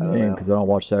her name because I don't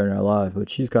watch Saturday Night Live, but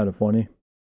she's kind of funny.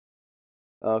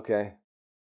 Okay.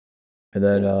 And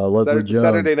then Leslie Jones.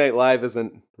 Saturday Night Live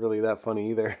isn't really that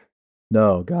funny either.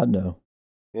 No, God no.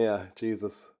 Yeah,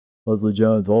 Jesus. Leslie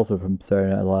Jones, also from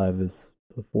Saturday Night Live, is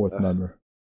the fourth member.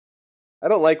 I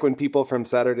don't like when people from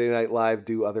Saturday Night Live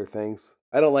do other things.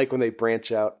 I don't like when they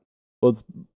branch out. Well, it's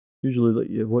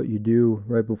usually what you do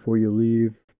right before you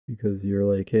leave because you're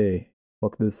like, hey,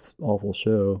 fuck this awful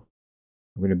show.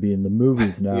 I'm gonna be in the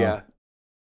movies now. Yeah.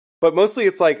 But mostly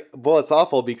it's like, well, it's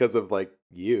awful because of like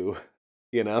you,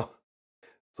 you know?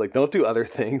 It's like, don't do other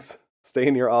things. Stay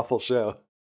in your awful show.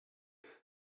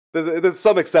 There's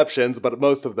some exceptions, but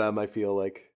most of them I feel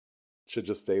like should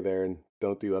just stay there and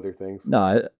don't do other things. No,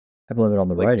 I blame it on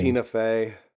the like writing. Tina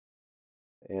Fey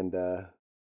and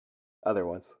other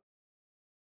ones.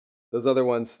 Those other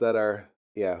ones that are,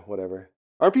 yeah, whatever.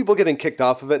 Aren't people getting kicked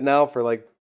off of it now for like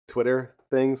Twitter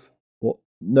things? Well,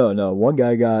 no. One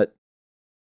guy got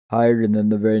hired and then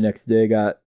the very next day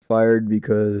got fired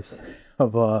because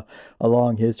of a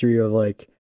long history of like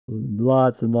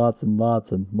lots and lots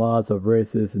of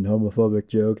racist and homophobic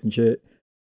jokes and shit.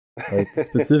 Like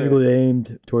specifically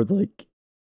aimed towards like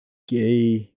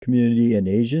gay community and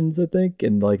Asians, I think.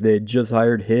 And like they had just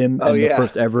hired him and the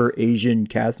first ever Asian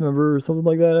cast member or something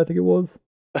like that, I think it was.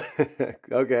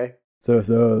 Okay.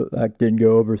 So that didn't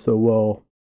go over so well.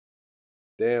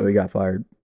 Damn. So he got fired.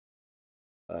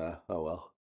 Oh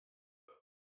well.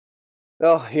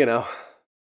 Well, you know,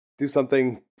 do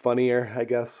something funnier, I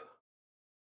guess.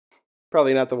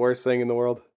 Probably not the worst thing in the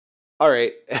world. All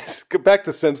right, let's go back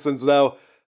to Simpsons though.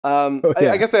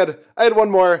 I guess I had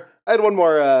one more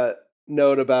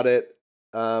note about it,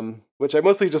 which I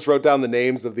mostly just wrote down the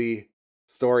names of the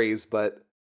stories, but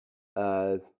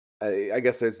I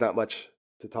guess there's not much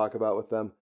to talk about with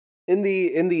them. In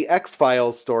the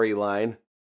X-Files storyline,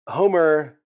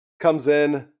 Homer comes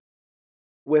in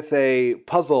with a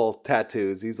puzzle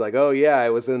tattoos. He's like, "Oh yeah, I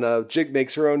was in a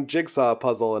makes your own jigsaw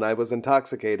puzzle and I was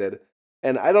intoxicated."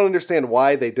 And I don't understand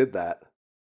why they did that.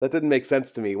 That didn't make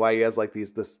sense to me. Why he has like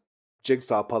this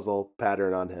jigsaw puzzle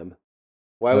pattern on him.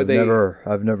 Why would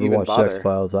I've never watched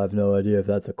X-Files. I have no idea if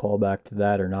that's a callback to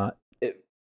that or not.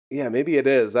 Yeah, maybe it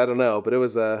is. I don't know, but it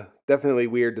was definitely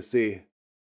weird to see.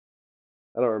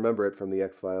 I don't remember it from the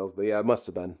X-Files, but yeah, it must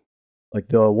have been. Like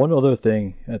the one other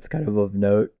thing that's kind of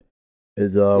note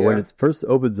is when it first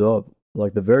opens up,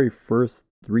 like the very first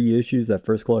 3 issues, that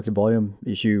first collected volume,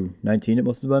 issue 19 it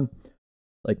must have been.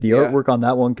 Like the artwork on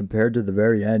that one compared to the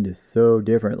very end is so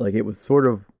different. Like it was sort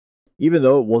of, even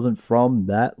though it wasn't from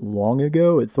that long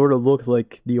ago, it sort of looks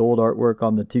like the old artwork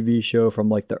on the TV show from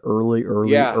like the early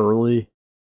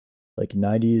like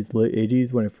 90s, late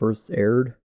 80s when it first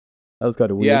aired. That was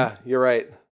kind of weird. Yeah, you're right.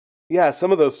 Yeah,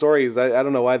 some of those stories, I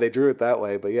don't know why they drew it that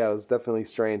way, but yeah, it was definitely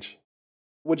strange.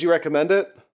 Would you recommend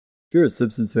it? If you're a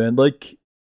Simpsons fan, like,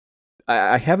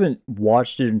 I haven't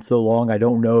watched it in so long, I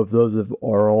don't know if those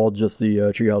are all just the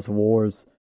Treehouse of Wars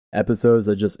episodes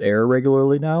that just air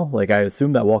regularly now. Like, I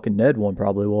assume that Walking Dead one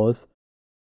probably was.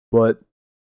 But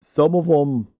some of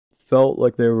them felt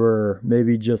like they were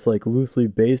maybe just, like, loosely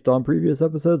based on previous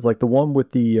episodes. Like, the one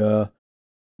with the,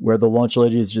 where the lunch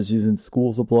lady is just using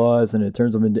school supplies and it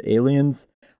turns them into aliens.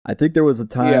 I think there was a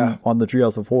time on the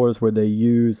Treehouse of Horrors where they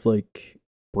used, like,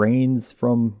 brains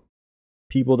from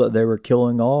people that they were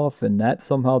killing off, and that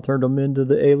somehow turned them into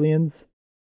the aliens.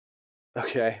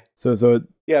 Okay. So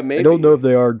yeah, maybe. I don't know if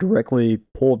they are directly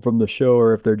pulled from the show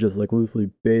or if they're just like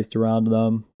loosely based around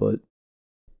them, but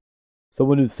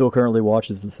someone who still currently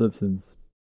watches The Simpsons,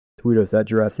 tweet us at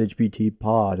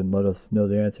GiraffesHPTpod and let us know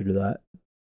the answer to that.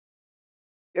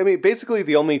 I mean, basically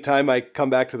the only time I come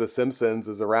back to The Simpsons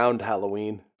is around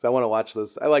Halloween, so I want to watch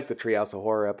this. I like the Treehouse of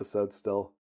Horror episodes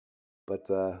still, but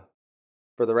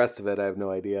for the rest of it, I have no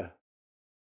idea.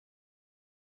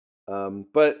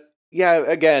 But yeah,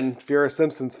 again, if you're a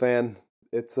Simpsons fan,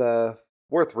 it's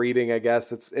worth reading, I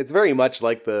guess. It's very much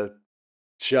like the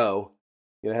show.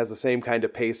 You know, it has the same kind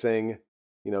of pacing.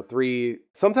 You know, 3.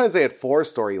 Sometimes they had 4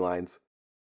 storylines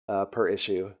per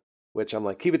issue, which I'm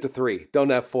like, keep it to 3. Don't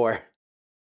have 4.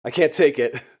 I can't take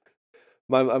it.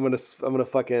 I'm gonna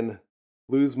fucking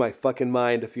lose my fucking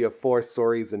mind if you have 4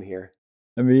 stories in here.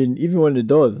 I mean, even when it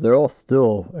does, they're all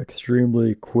still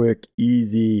extremely quick,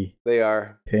 easy. They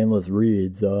are painless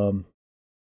reads.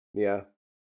 Yeah.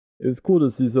 It was cool to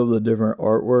see some of the different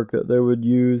artwork that they would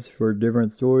use for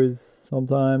different stories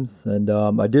sometimes, and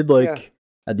I did like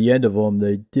at the end of them,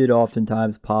 they did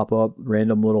oftentimes pop up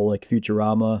random little like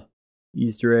Futurama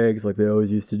Easter eggs, like they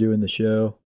always used to do in the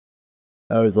show.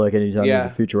 I always like anytime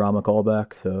there's a Futurama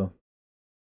callback, so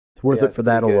it's worth it for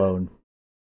that alone.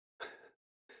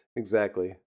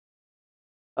 Exactly.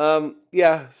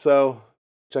 Yeah, so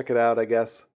check it out, I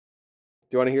guess. Do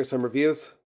you want to hear some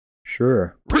reviews?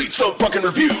 Sure. Read some fucking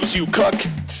reviews, you cuck!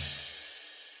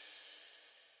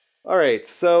 Alright,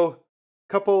 so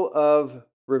couple of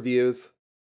reviews.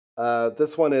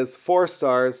 This one is 4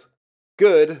 stars.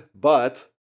 Good, but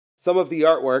some of the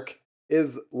artwork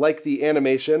is like the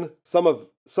animation. Some of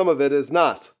it is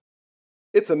not.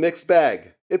 It's a mixed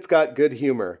bag. It's got good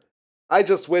humor. I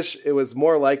just wish it was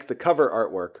more like the cover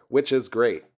artwork, which is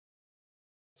great.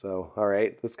 So, all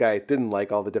right, this guy didn't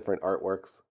like all the different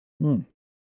artworks.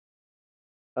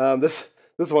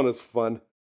 This one is fun.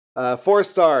 4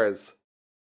 stars.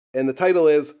 And the title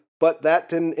is, "But that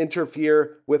didn't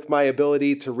interfere with my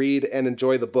ability to read and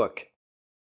enjoy the book."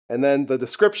 And then the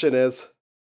description is,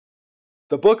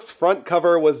 "The book's front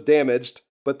cover was damaged,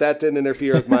 but that didn't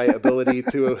interfere with my ability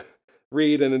to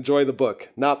read and enjoy the book.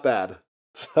 Not bad."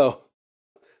 So,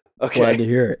 okay. Glad to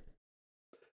hear it.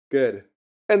 Good.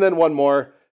 And then one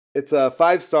more. It's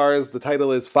 5 stars. The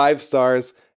title is 5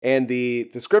 stars. And the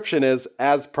description is,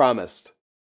 "As promised."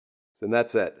 And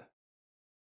that's it.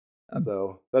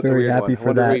 So that's very a weird happy one.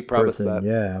 for that person. That.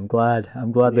 Yeah, I'm glad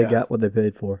they got what they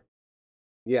paid for.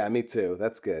 Yeah, me too.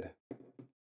 That's good.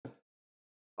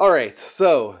 All right,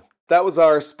 so that was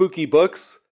our spooky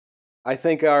books. I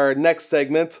think our next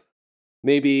segment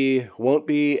maybe won't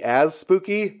be as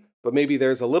spooky, but maybe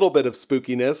there's a little bit of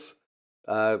spookiness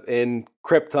in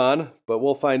Krypton, but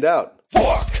we'll find out.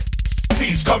 Fuck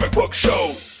these comic book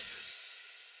shows.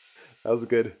 That was a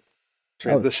good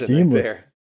transition right there.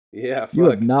 Yeah, fuck. You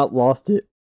have not lost it.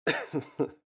 Well,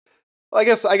 I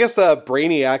guess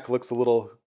Brainiac looks a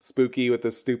little spooky with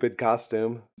this stupid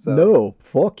costume. So. No,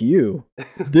 fuck you.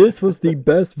 This was the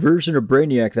best version of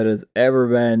Brainiac that has ever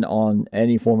been on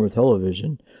any form of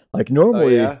television. Like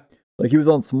normally, like he was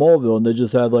on Smallville and they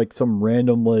just had like some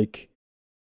random like.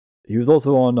 He was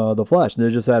also on The Flash and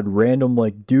they just had random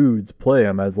like dudes play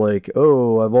him as like,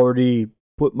 oh, I've already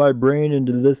put my brain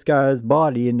into this guy's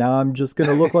body and now I'm just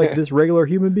gonna look like this regular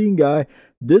human being guy.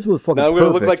 This was fucking. Now I'm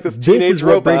gonna look like this teenage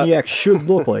robot. This is what Brainiac should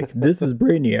look like. This is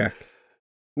Brainiac.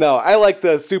 No, I like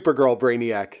the Supergirl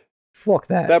Brainiac. Fuck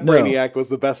that. That Brainiac was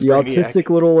the best. The Brainiac. Autistic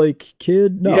little like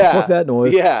kid. No, fuck that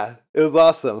noise. Yeah, it was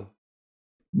awesome.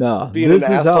 No, this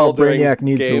is how Brainiac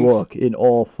needs to look in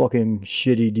all fucking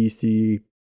shitty DC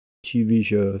TV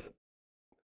shows.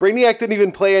 Brainiac didn't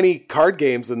even play any card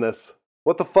games in this.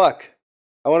 What the fuck?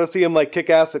 I want to see him like kick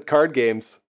ass at card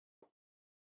games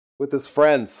with his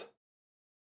friends.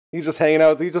 He's just hanging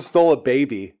out. He just stole a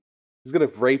baby. He's gonna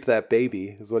rape that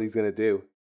baby, is what he's gonna do.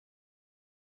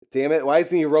 Damn it, why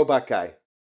isn't he a robot guy?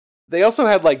 They also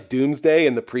had like Doomsday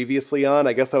in the previously on.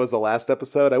 I guess that was the last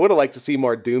episode. I would have liked to see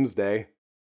more Doomsday.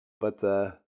 But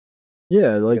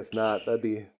yeah, like I guess not.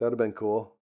 That'd have been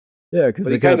cool. Yeah, because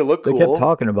they kind of look cool. They kept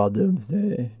talking about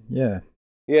Doomsday. Yeah.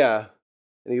 Yeah.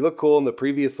 And he looked cool in the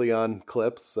previously on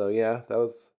clips, so yeah, that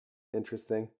was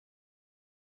interesting.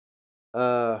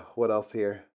 What else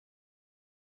here?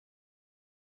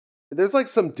 There's like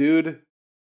some dude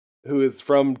who is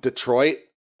from Detroit.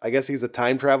 I guess he's a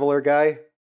time traveler guy.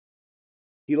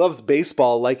 He loves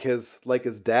baseball like his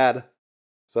dad.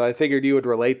 So I figured you would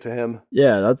relate to him.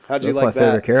 Yeah, that's my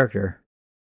favorite character.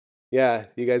 Yeah,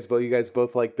 you guys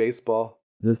both like baseball.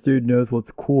 This dude knows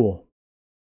what's cool.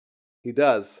 He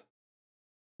does.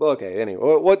 Well, okay, anyway,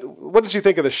 what did you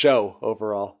think of the show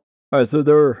overall? All right, so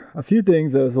there were a few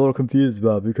things I was a little confused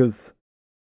about because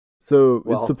it's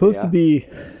supposed to be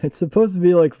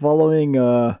like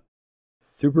following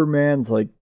Superman's like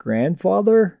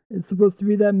grandfather is supposed to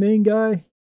be that main guy.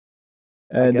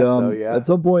 And I guess so, yeah. At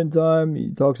some point in time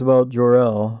he talks about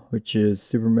Jor-El, which is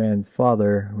Superman's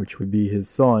father, which would be his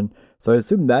son. So I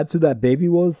assume that's who that baby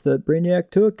was that Brainiac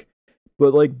took.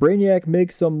 But like Brainiac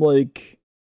makes some like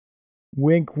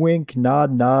wink wink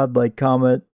nod nod like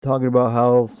comment talking about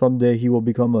how someday he will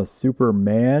become a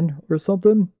Superman or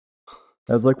something.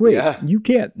 I was like, wait, You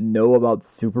can't know about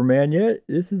Superman yet?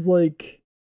 This is like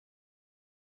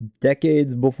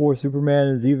decades before Superman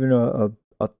is even a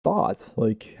thought.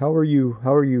 Like, how are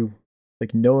you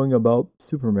like knowing about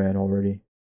Superman already?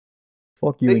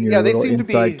 Fuck you and your little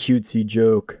inside cutesy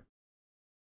joke.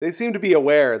 They seem to be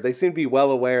aware. They seem to be well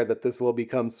aware that this will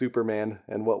become Superman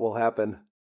and what will happen.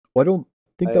 Well, I don't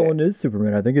think that one is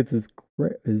Superman. I think it's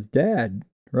his dad,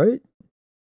 right?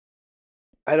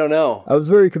 I don't know. I was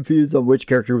very confused on which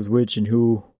character was which and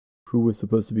who was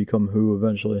supposed to become who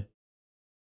eventually.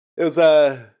 It was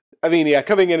coming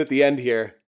in at the end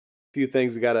here, a few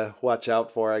things you gotta watch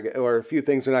out for, or a few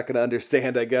things we're not gonna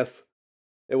understand, I guess.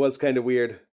 It was kind of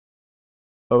weird.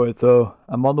 Oh wait, so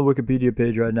I'm on the Wikipedia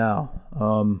page right now.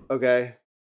 Okay.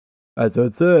 Alright, so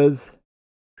it says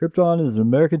Krypton is an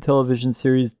American television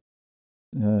series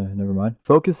never mind.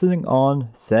 Focusing on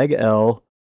Sag-El,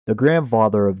 the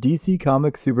grandfather of DC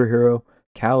Comics superhero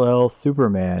Kal-El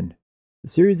Superman. The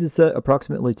series is set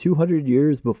approximately 200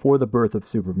 years before the birth of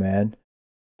Superman.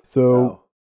 So,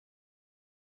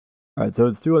 alright, so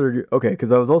it's 200 years. Okay,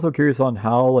 because I was also curious on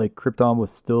how like Krypton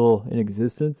was still in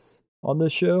existence on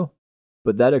this show,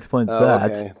 but that explains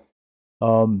that. Okay.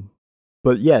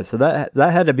 But yeah, so that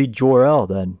had to be Jor-El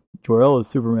then. Jor-El is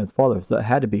Superman's father, so that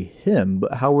had to be him.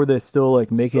 But how were they still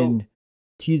like making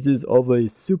teases of a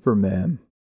Superman?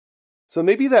 So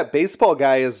maybe that baseball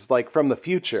guy is like from the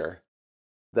future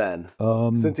then.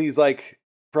 Since he's like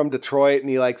from Detroit and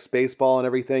he likes baseball and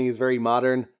everything, he's very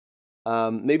modern.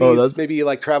 Maybe he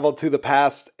like traveled to the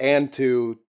past and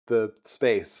to the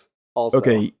space also.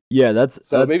 Okay, yeah,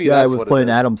 maybe guy that's was what playing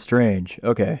it is. Adam Strange.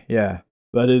 Okay, yeah.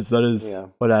 That is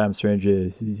what Adam Strange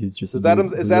is. He's just Is Adam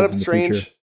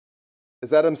Strange?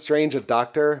 Is Adam Strange a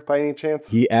doctor by any chance?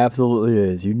 He absolutely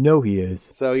is. You know he is.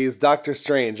 So he's Doctor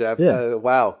Strange.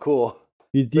 Wow, cool.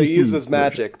 He's DC. So he uses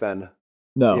magic then.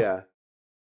 No. Yeah.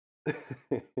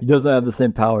 He doesn't have the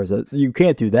same powers. You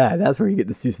can't do that. That's where you get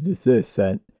the cease and desist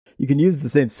sent. You can use the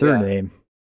same surname.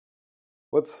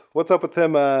 Yeah. What's up with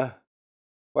him? Why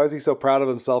is he so proud of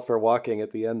himself for walking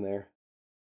at the end there?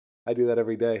 I do that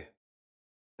every day.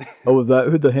 Oh, was that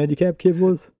who the handicapped kid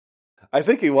was? I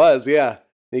think he was, yeah.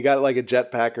 He got like a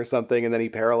jetpack or something, and then he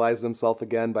paralyzed himself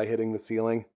again by hitting the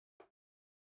ceiling.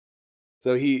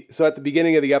 So at the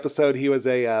beginning of the episode, he was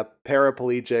a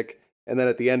paraplegic, and then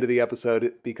at the end of the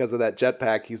episode, because of that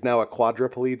jetpack, he's now a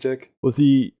quadriplegic. Was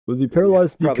he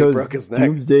paralyzed because broke his neck.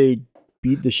 Doomsday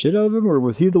beat the shit out of him, or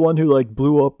was he the one who like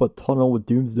blew up a tunnel with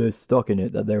Doomsday stuck in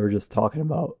it that they were just talking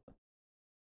about?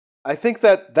 I think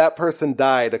that person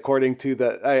died, according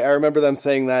to I remember them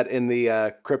saying that in the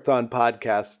Krypton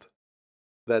podcast,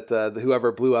 that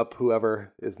whoever blew up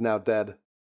whoever is now dead.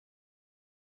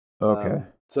 Okay.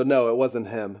 So no, it wasn't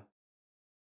him.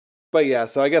 But yeah,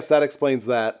 so I guess that explains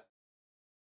that.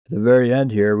 At the very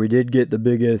end here, we did get the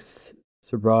biggest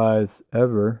surprise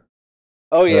ever.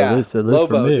 Oh yeah, at least Lobo,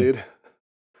 for me. dude.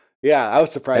 Yeah, I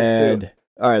was surprised too.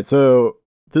 All right, so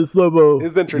this Lobo,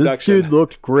 his introduction. This dude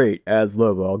looked great as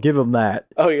Lobo. I'll give him that.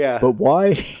 Oh yeah, but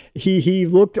why he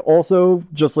looked also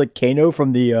just like Kano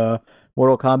from the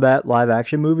Mortal Kombat live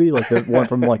action movie, like the one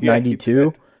from like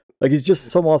 '92. Like he's just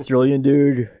some Australian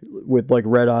dude with like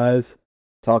red eyes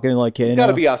talking like Kano. He's got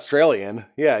to be Australian.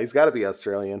 Yeah, he's got to be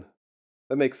Australian.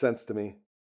 That makes sense to me.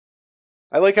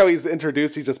 I like how he's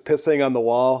introduced. He's just pissing on the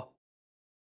wall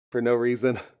for no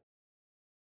reason.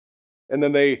 And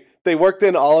then they worked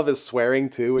in all of his swearing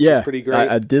too, which is pretty great.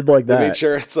 I did like that. They made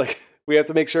sure it's like we have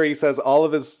to make sure he says all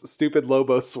of his stupid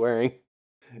Lobo swearing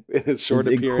in his short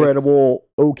appearance. Incredible,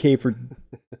 okay for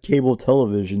cable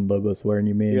television Lobo swearing.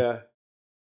 You mean? Yeah.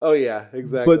 Oh yeah,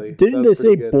 exactly. But didn't they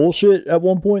say bullshit at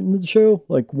one point in the show?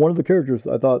 Like one of the characters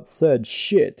I thought said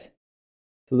shit.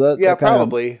 So that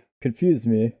probably confused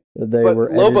me that they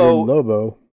were editing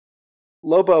Lobo.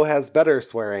 Lobo has better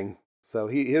swearing, so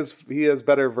he has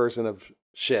better version of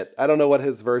shit. I don't know what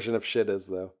his version of shit is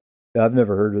though. Yeah, I've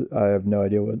never heard it. I have no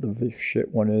idea what the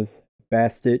shit one is.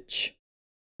 Bastich,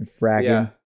 fragging. Yeah.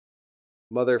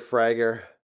 Mother fragger.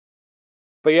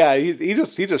 But yeah, he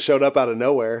just showed up out of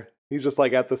nowhere. He's just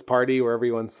like at this party where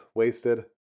everyone's wasted,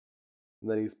 and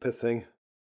then he's pissing.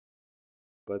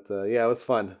 But yeah, it was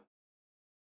fun.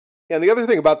 Yeah, and the other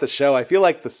thing about the show, I feel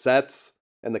like the sets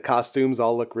and the costumes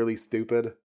all look really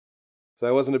stupid. So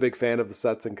I wasn't a big fan of the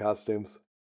sets and costumes.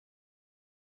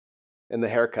 And the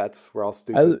haircuts were all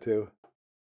stupid too.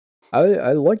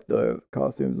 I liked the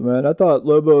costumes, man. I thought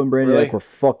Lobo and Brainiac were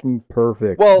fucking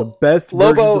perfect. Well, the best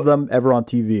versions of them ever on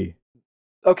TV.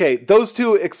 Okay, those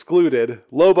two excluded.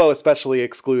 Lobo especially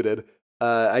excluded.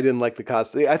 I didn't like the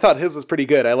costume. I thought his was pretty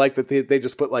good. I like that they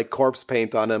just put like corpse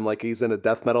paint on him like he's in a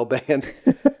death metal band.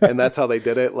 And that's how they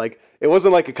did it. Like it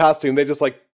wasn't like a costume. They just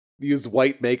like used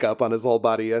white makeup on his whole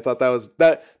body. I thought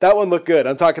that one looked good.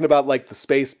 I'm talking about like the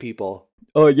space people.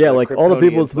 Oh yeah, like all the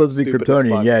people supposed to be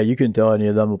Kryptonian. Yeah, you can tell any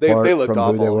of them apart. They looked from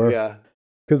awful. Who they were. Yeah,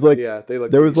 because like they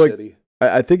looked there was like shitty.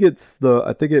 I think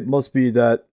it must be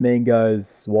that main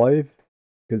guy's wife,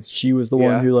 because she was the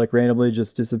one who like randomly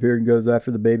just disappeared and goes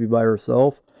after the baby by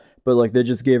herself. But like they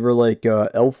just gave her like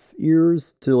elf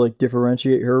ears to like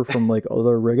differentiate her from like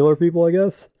other regular people, I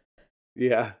guess.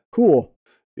 Yeah. Cool.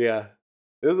 Yeah,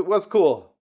 it was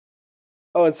cool.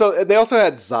 Oh, and so they also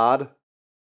had Zod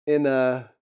in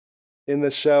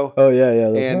this show. Oh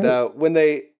yeah, that's and right.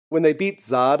 when they beat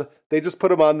Zod, they just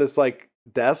put him on this like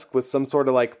desk with some sort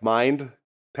of like mind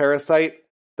parasite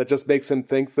that just makes him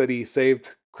think that he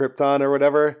saved Krypton or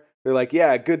whatever. They're like,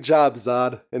 yeah, good job,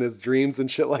 Zod, in his dreams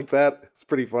and shit like that. It's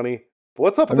pretty funny. But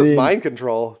what's up with this mind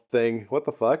control thing? What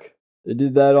the fuck? They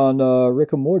did that on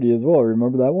Rick and Morty as well.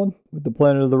 Remember that one? With the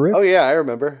Planet of the Ricks? Oh yeah, I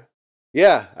remember.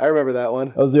 Yeah, I remember that one.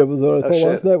 That was the episode I saw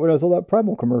last night when I saw that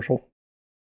Primal commercial.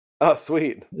 Oh,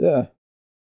 sweet. Yeah.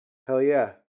 Hell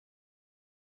yeah.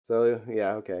 So,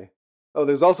 yeah, okay. Oh,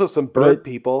 there's also some bird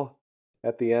people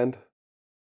at the end.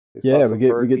 Yeah, we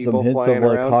get some hints of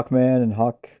like Hawkman and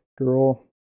Hawk Girl.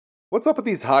 What's up with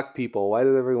these Hawk people? Why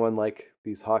does everyone like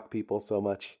these Hawk people so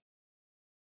much?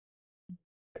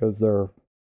 Because they're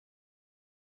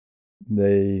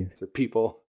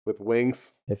people with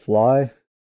wings. They fly.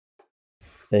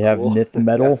 They have Nith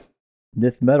metal. Yes.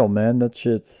 Nith metal, man. That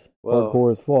shit's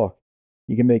hardcore as fuck.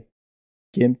 You can make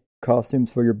GIMP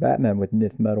costumes for your Batman with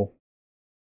Nith metal.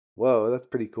 Whoa, that's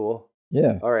pretty cool.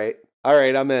 Yeah. All right,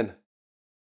 I'm in.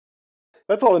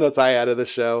 That's all the notes I had of the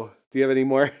show. Do you have any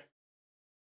more?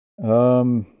 I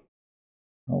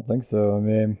don't think so. I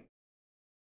mean,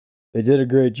 they did a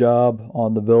great job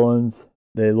on the villains.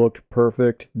 They looked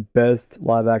perfect. Best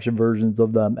live action versions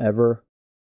of them ever.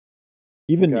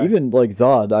 Even like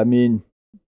Zod. I mean,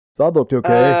 Zod looked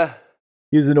okay.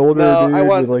 He was an older dude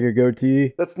with like a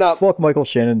goatee. That's not... Fuck Michael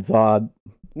Shannon Zod.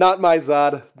 Not my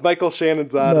Zod. Michael Shannon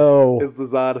Zod is the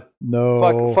Zod.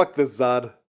 No. Fuck this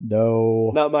Zod.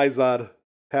 No. Not my Zod.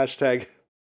 Hashtag.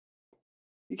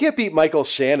 You can't beat Michael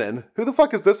Shannon. Who the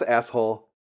fuck is this asshole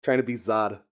trying to be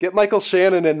Zod? Get Michael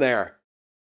Shannon in there.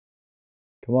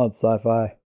 Come on,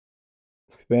 sci-fi.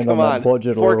 Expand on that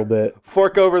budget a little bit.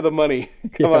 Fork over the money.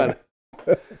 Come on.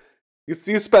 You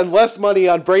spend less money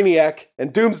on Brainiac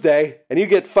and Doomsday, and you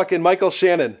get fucking Michael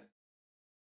Shannon.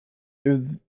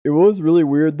 It was really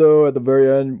weird, though, at the very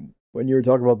end, when you were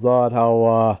talking about Zod,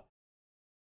 how,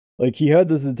 like, he had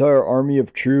this entire army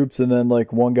of troops, and then,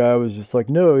 like, one guy was just like,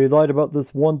 no, he lied about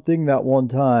this one thing that one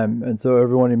time, and so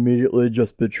everyone immediately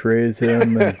just betrays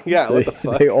him, and yeah, what the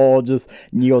fuck? They all just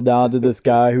kneel down to this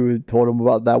guy who told him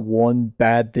about that one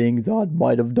bad thing Zod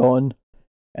might have done,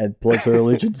 and pledge their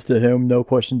allegiance to him, no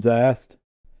questions asked.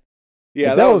 Yeah,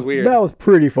 like, that was weird. That was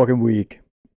pretty fucking weak.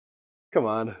 Come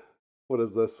on. What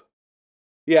is this?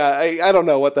 Yeah, I don't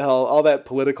know what the hell, all that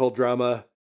political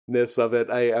drama-ness of it,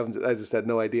 I just had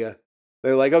no idea.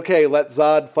 They're like, okay, let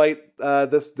Zod fight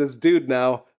this dude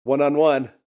now, one-on-one.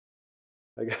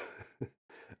 I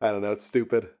don't know, it's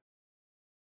stupid.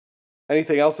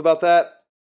 Anything else about that?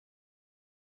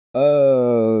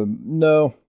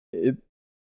 No.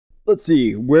 Let's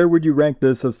see, where would you rank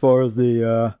this as far as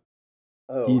the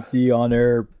DC on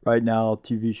air right now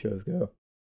TV shows go?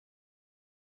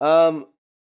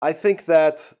 I think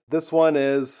that this one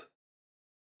is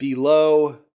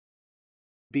below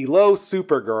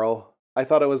Supergirl. I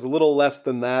thought it was a little less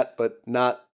than that, but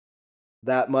not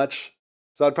that much.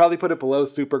 So I'd probably put it below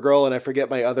Supergirl, and I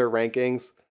forget my other rankings.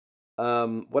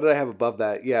 What did I have above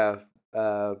that? Yeah.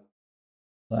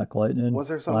 Black Lightning. Was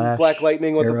there something? Flash, Black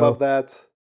Lightning was Arrow. Above that.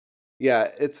 Yeah,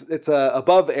 it's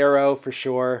above Arrow for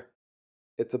sure.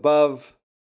 It's above...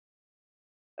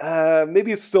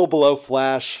 maybe it's still below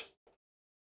Flash.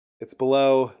 It's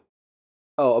below...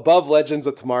 above Legends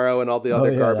of Tomorrow and all the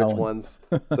other garbage ones.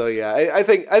 So yeah, I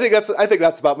think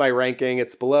that's about my ranking.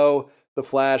 It's below The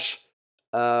Flash,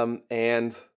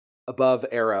 and above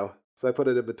Arrow. So I put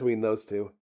it in between those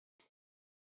two.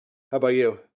 How about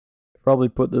you? Probably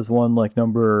put this one like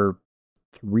number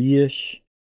 3-ish.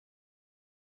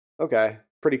 Okay,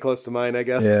 pretty close to mine, I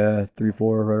guess. Yeah, 3,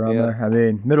 4, right around there. I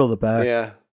mean, middle of the pack.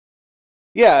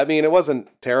 Yeah. I mean, it wasn't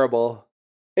terrible.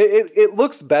 It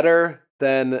looks better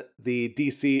than the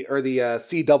DC or the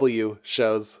CW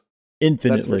shows.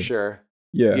 Infinitely. That's for sure.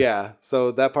 Yeah. Yeah.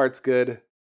 So that part's good.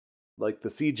 Like the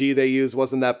CG they used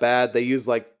wasn't that bad. They used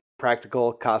like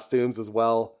practical costumes as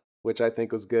well, which I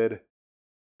think was good.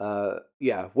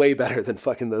 Yeah, way better than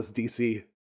fucking those DC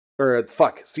or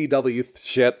CW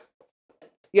shit.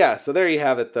 Yeah, so there you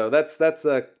have it though. That's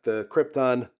the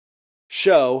Krypton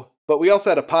show, but we also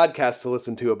had a podcast to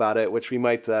listen to about it, which we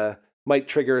might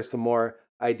trigger some more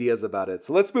ideas about it.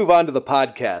 So let's move on to the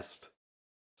podcast.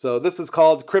 So this is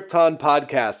called Krypton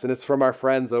Podcast, and it's from our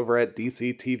friends over at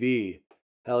DC TV.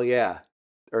 Hell yeah.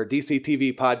 Or DC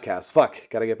TV Podcast. Fuck,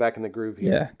 gotta get back in the groove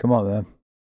here. Yeah, come on, man.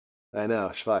 I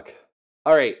know, fuck.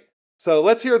 All right, so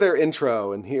let's hear their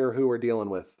intro and hear who we're dealing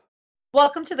with.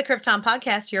 Welcome to the Krypton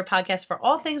Podcast, your podcast for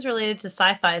all things related to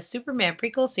sci-fi's Superman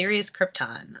prequel series,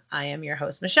 Krypton. I am your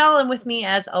host, Michelle, and with me,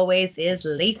 as always, is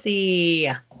Lacey.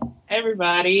 Hey,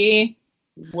 everybody.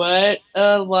 What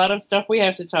a lot of stuff we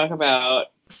have to talk about.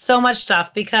 So much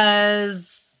stuff,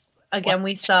 because, again,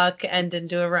 we suck and didn't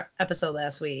do an episode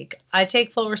last week. I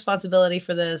take full responsibility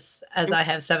for this, as I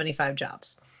have 75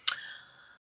 jobs.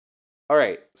 All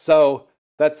right, so...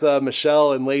 That's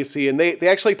Michelle and Lacey, and they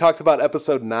actually talked about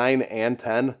episode 9 and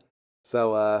 10.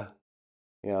 So,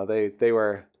 they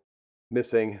were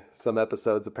missing some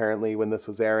episodes apparently when this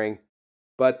was airing.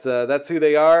 But that's who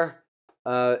they are.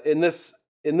 In this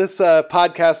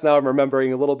podcast, now I'm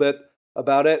remembering a little bit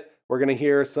about it. We're going to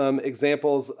hear some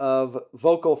examples of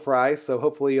vocal fry, so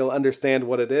hopefully you'll understand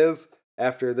what it is.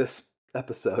 after this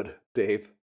episode, Dave.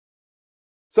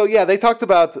 So yeah, they talked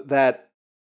about that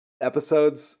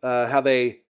episodes, how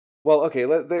they, well, okay,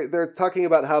 they're talking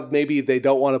about how maybe they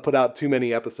don't want to put out too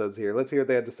many episodes here. Let's hear what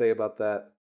they had to say about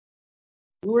that.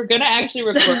 We were going to actually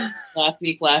record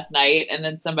last night, and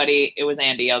then somebody, it was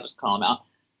Andy, I'll just call him out,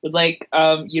 was like,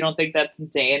 you don't think that's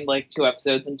insane, like 2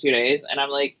 episodes in 2 days? And I'm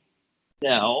like,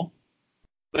 no.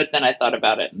 But then I thought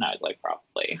about it, and I was like,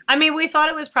 probably. I mean, we thought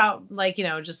it was like,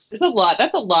 just... It's a lot.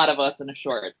 That's a lot of us in a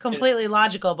short. Completely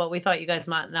logical, but we thought you guys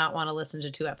might not want to listen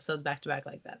to 2 episodes back to back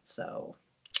like that, so...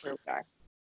 Okay.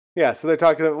 Yeah, so they're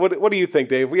talking, what do you think,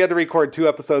 Dave? We had to record 2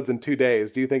 episodes in 2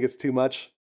 days. Do you think it's too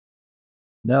much?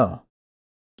 No.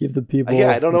 Give the people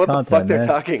I don't know what content, the fuck they're man.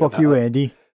 talking about. Fuck you,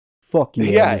 Andy. Fuck you,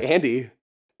 Yeah, Andy.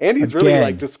 Andy's really,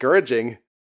 like, discouraging.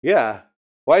 Yeah.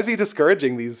 Why is he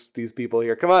discouraging these people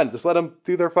here? Come on, just let them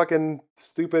do their fucking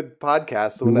stupid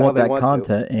podcasts. We want that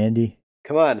content, Andy.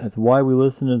 Come on. That's why we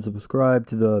listen and subscribe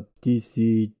to the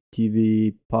DC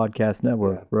TV Podcast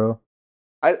Network, bro.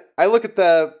 I look at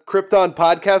the Krypton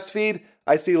podcast feed.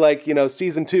 I see, like,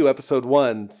 season 2, episode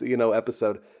 1,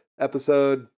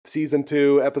 episode season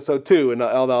 2, episode 2, and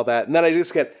all that. And then I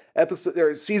just get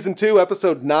season 2,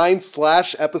 episode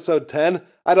 9/episode 10.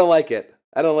 I don't like it.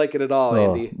 I don't like it at all,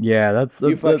 Andy. Yeah, that's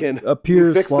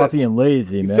appears sloppy this. And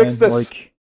lazy, man. Fix this.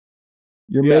 Like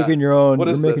you're making your own.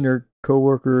 You're making your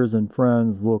coworkers and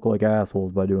friends look like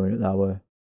assholes by doing it that way.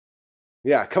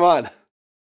 Yeah, come on.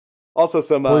 Also,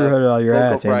 some pull your head out of your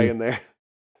vocal ass, fry Andy. in there.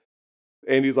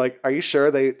 Andy's like, "Are you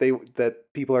sure that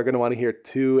people are going to want to hear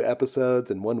 2 episodes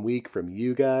in 1 week from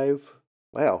you guys?"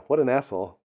 Wow, what an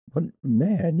asshole! What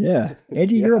man? Yeah,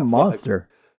 Andy, you're a monster.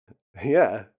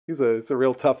 Yeah, he's a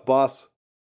real tough boss.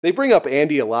 They bring up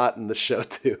Andy a lot in the show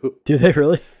too. Do they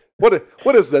really? What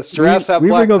is this? Giraffes have we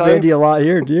black bring tongues? up Andy a lot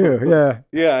here too. Yeah.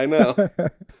 Yeah, I know.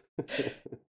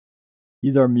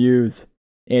 He's our muse.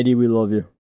 Andy, we love you.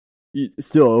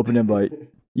 Still open invite.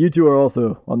 You 2 are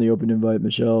also on the open invite,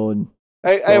 Michelle and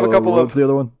I have a couple of. What's the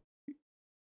other one?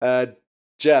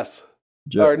 Jess.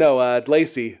 Or no,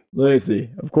 Lacey.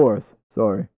 Lacey, of course.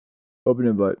 Sorry. Open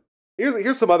invite.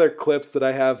 Here's some other clips that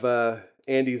I have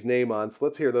Andy's name on. So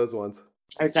let's hear those ones.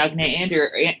 I was talking to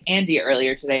Andy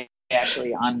earlier today,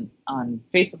 actually on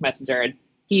Facebook Messenger, and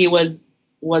he was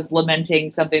lamenting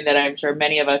something that I'm sure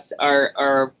many of us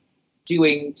are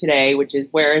doing today, which is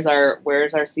where's our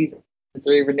season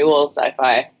 3 renewal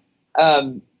sci-fi?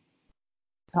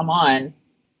 Come on.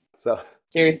 So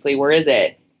seriously, where is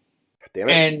it? Damn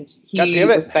it. And he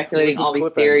was speculating all these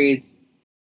theories.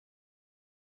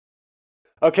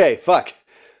 Okay, fuck.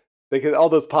 All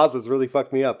those pauses really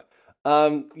fucked me up.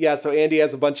 Yeah, so Andy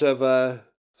has a bunch of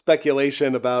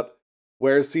speculation about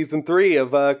where's season 3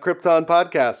 of Krypton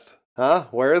podcast. Huh?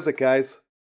 Where is it, guys?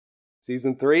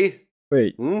 Season 3?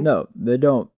 Wait, no, they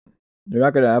don't. They're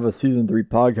not going to have a season 3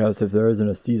 podcast if there isn't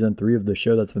a season 3 of the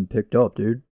show that's been picked up,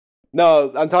 dude.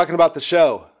 No, I'm talking about the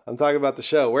show.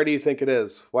 Where do you think it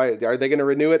is? Why are they going to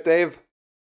renew it, Dave?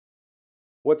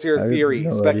 What's your theory?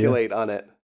 Speculate on it.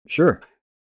 Sure.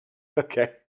 Okay.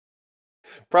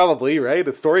 Probably, right?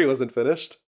 The story wasn't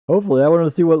finished. Hopefully. I want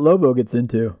to see what Lobo gets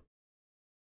into.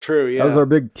 True, yeah. That was our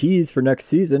big tease for next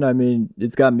season. I mean,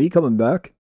 it's got me coming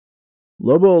back.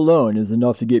 Lobo alone is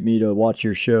enough to get me to watch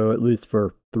your show at least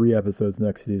for 3 episodes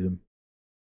next season.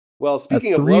 Well,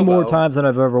 speaking of 3 Lobo, more times than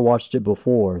I've ever watched it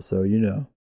before, so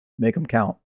make them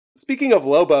count. Speaking of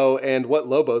Lobo and what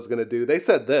Lobo's going to do, they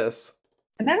said this.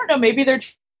 And I don't know, maybe they're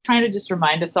trying to just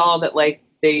remind us all that, like,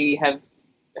 they have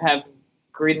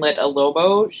greenlit a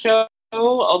Lobo show,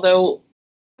 although...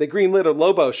 They greenlit a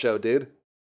Lobo show, dude.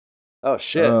 Oh,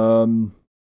 shit.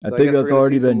 I think that's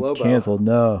already been canceled.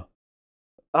 No.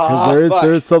 Fuck.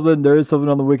 There is something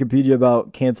on the Wikipedia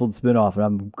about canceled spinoff, and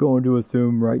I'm going to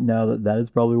assume right now that is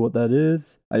probably what that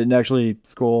is. I didn't actually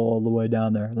scroll all the way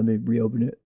down there. Let me reopen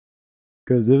it.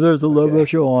 Because if there's a Lobo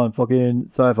show on fucking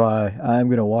Sci-Fi, I'm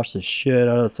going to watch the shit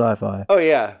out of Sci-Fi. Oh,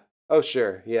 yeah. Oh,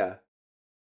 sure. Yeah.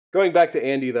 Going back to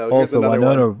Andy, though, here's also,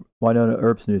 another Wynonna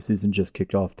Earp's new season just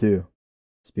kicked off, too.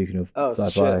 Speaking of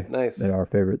Sci-Fi, nice. And our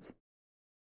favorites.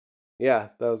 Yeah,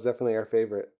 that was definitely our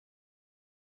favorite.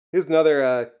 Here's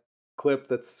another clip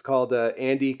that's called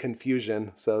Andy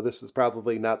Confusion, so this is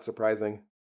probably not surprising.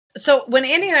 So when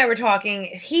Andy and I were talking,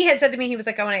 he had said to me, he was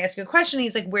like, I want to ask you a question.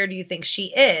 He's like, where do you think she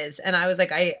is? And I was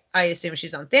like, I assume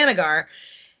she's on Thanagar.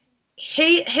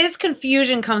 His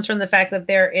confusion comes from the fact that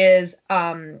there is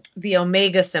the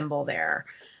Omega symbol there.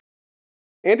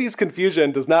 Andy's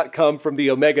confusion does not come from the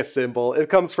Omega symbol. It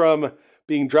comes from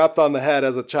being dropped on the head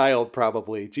as a child,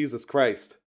 probably. Jesus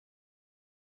Christ.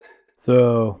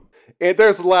 So... And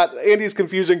there's a lot. Andy's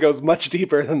confusion goes much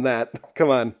deeper than that. Come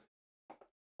on.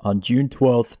 On June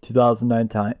 12th,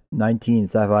 2019,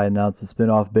 Sci-Fi announced a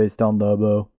spin-off based on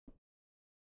Lobo.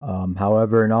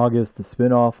 However, in August, the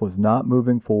spin-off was not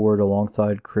moving forward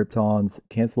alongside Krypton's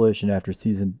cancellation after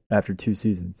 2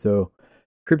 seasons. So,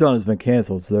 Krypton has been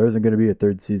canceled, so there isn't going to be a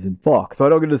 3rd season. Fuck. So I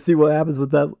don't get to see what happens with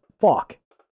that. Fuck.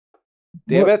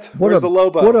 Damn it. Where's the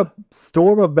Lobo? What a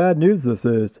storm of bad news this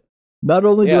is. Not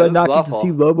only do I not get to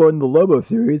see Lobo in the Lobo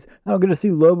series, I don't get to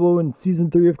see Lobo in season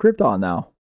 3 of Krypton now.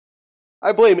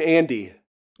 I blame Andy.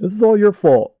 This is all your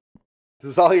fault.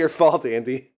 This is all your fault,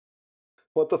 Andy.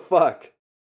 What the fuck?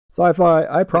 Sci-Fi,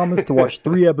 I promise to watch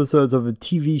 3 episodes of a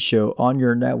TV show on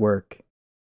your network.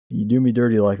 You do me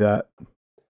dirty like that.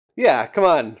 Yeah, come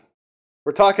on.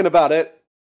 We're talking about it.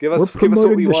 Give us what we want. We're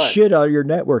promoting the shit out of your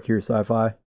network here,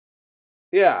 Sci-Fi.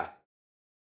 Yeah.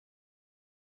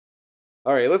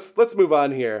 All right, let's move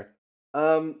on here.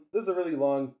 This is a really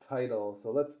long title,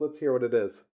 so let's hear what it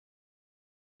is.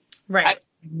 Right.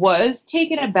 I was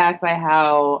taken aback by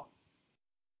how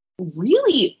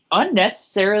really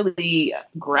unnecessarily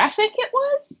graphic it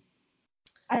was.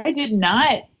 I did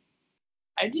not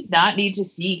need to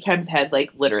see Kem's head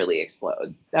like literally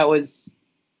explode. That was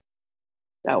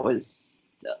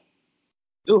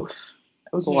oof.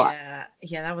 That was a lot.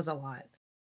 Yeah, that was a lot.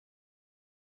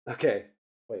 Okay.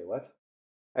 Wait, what?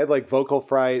 I had like vocal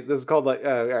fry. This is called like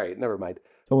all right, never mind.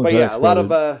 Someone's but yeah, a lot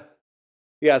of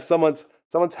someone's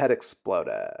head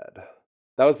exploded.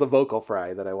 That was the vocal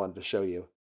fry that I wanted to show you.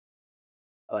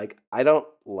 Like, I don't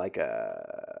like it.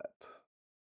 I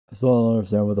still don't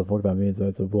understand what the fuck that means. That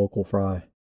it's a vocal fry.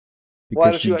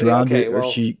 Why Because she drowned it, or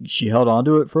she held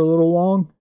onto it for a little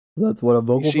long. That's what a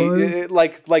vocal fry is.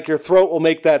 Like your throat will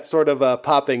make that sort of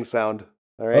popping sound.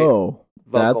 All right. Oh,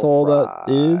 vocal that's all fry.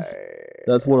 that is.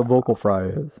 That's what a vocal fry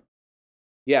is.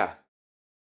 Yeah.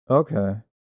 Okay.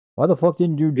 Why the fuck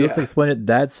didn't you just explain it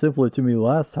that simply to me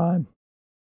last time?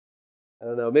 I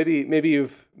don't know. Maybe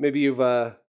you've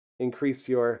increased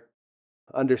your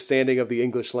understanding of the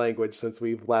English language since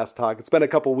we've last talked. It's been a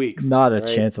couple weeks. Not a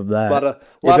chance of that.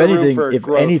 If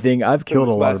anything, I've killed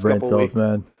a lot of brain cells,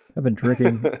 man. I've been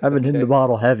drinking. I've been hitting the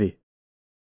bottle heavy.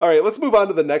 All right, let's move on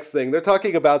to the next thing. They're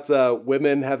talking about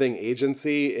women having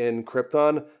agency in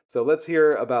Krypton. So let's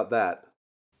hear about that.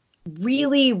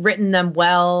 Really written them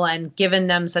well and given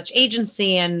them such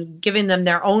agency and giving them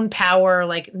their own power.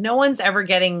 Like, no one's ever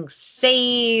getting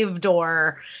saved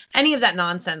or any of that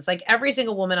nonsense. Like, every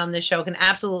single woman on this show can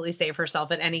absolutely save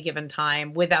herself at any given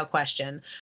time without question.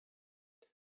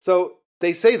 So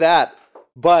they say that,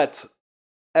 but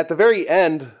at the very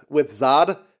end with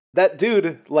Zod, that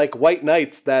dude, like, White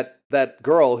Knights that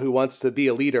girl who wants to be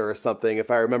a leader or something,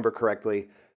 if I remember correctly.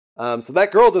 So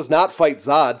that girl does not fight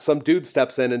Zod. Some dude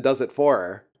steps in and does it for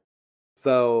her.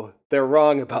 So they're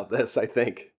wrong about this, I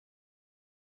think.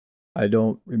 I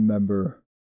don't remember.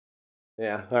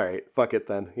 Yeah, all right. Fuck it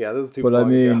then. Yeah, this is too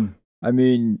long ago. I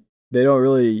mean, they don't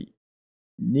really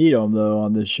need them, though,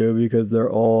 on this show because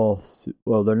they're all...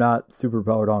 Well, they're not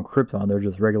superpowered on Krypton. They're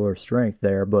just regular strength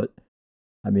there, but...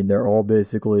 I mean, they're all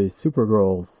basically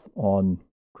Supergirls on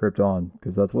Krypton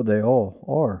because that's what they all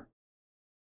are.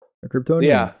 They're Kryptonians.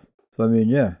 Yeah. So, I mean,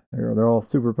 yeah, they're all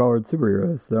superpowered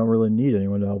superheroes. They don't really need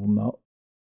anyone to help them out.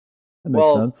 That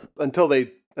makes sense. Until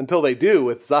they do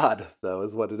with Zod, though,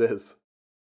 is what it is.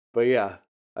 But yeah,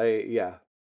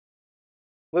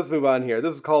 Let's move on here.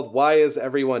 This is called Why Is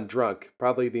Everyone Drunk?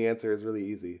 Probably the answer is really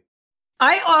easy.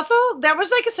 There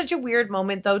was like such a weird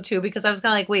moment though too, because I was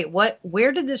kind of like, wait,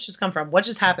 where did this just come from? What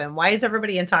just happened? Why is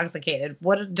everybody intoxicated?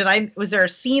 Was there a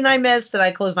scene I missed? Did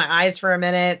I close my eyes for a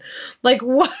minute? Like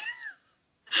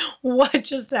what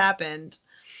just happened?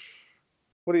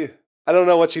 I don't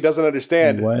know what she doesn't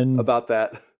understand about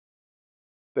that.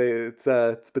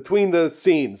 It's between the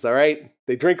scenes, all right?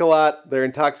 They drink a lot, they're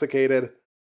intoxicated,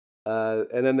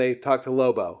 and then they talk to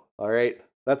Lobo, all right?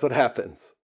 That's what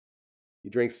happens. You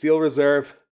drink Steel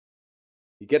Reserve.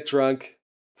 You get drunk.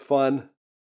 It's fun.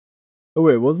 Oh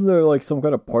wait, wasn't there like some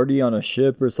kind of party on a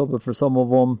ship or something for some of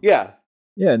them? Yeah.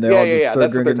 Yeah, and they all just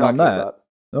started drinking on that. About.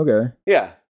 Okay.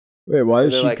 Yeah. Wait, why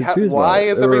is she like, confused? Why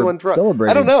is everyone drunk?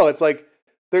 Celebrating? I don't know. It's like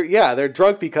they're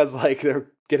drunk because like they're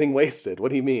getting wasted.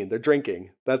 What do you mean? They're drinking.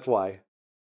 That's why.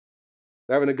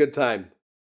 They're having a good time.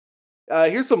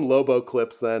 Here's some Lobo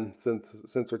clips then,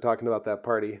 since we're talking about that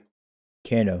party.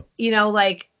 Kano.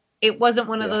 Like. It wasn't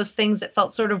one of those things that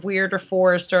felt sort of weird or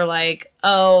forced or like,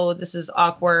 oh, this is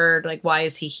awkward. Like, why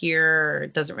is he here?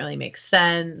 It doesn't really make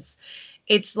sense.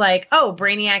 It's like, oh,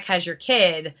 Brainiac has your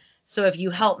kid. So if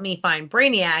you help me find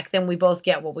Brainiac, then we both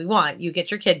get what we want. You get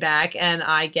your kid back and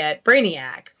I get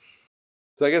Brainiac.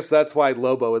 So I guess that's why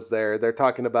Lobo is there. They're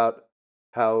talking about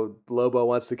how Lobo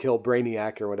wants to kill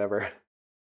Brainiac or whatever.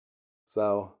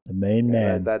 So the main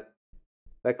man.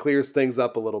 That clears things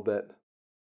up a little bit.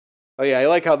 Oh yeah, I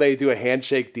like how they do a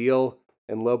handshake deal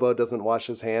and Lobo doesn't wash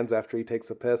his hands after he takes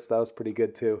a piss. That was pretty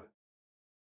good too.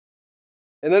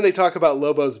 And then they talk about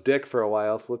Lobo's dick for a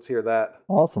while, so let's hear that.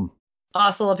 Awesome.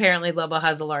 Also, apparently Lobo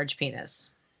has a large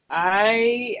penis.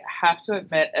 I have to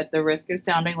admit, at the risk of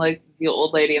sounding like the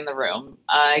old lady in the room,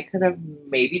 I could have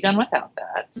maybe done without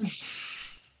that.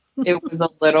 It was a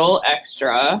little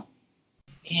extra.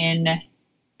 And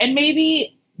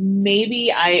maybe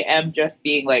I am just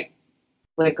being like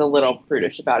a little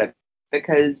prudish about it,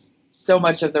 because so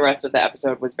much of the rest of the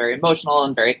episode was very emotional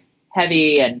and very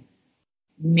heavy, and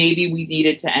maybe we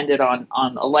needed to end it on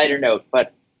a lighter note,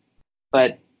 but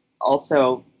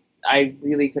also I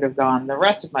really could have gone the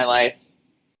rest of my life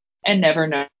and never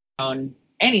known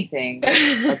anything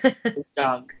of this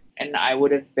junk, and I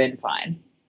would have been fine.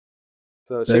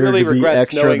 So she really regrets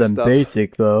extra knowing than stuff.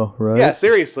 Basic though, right? Yeah,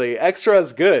 seriously, extra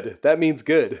is good. That means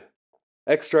good.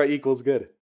 Extra equals good.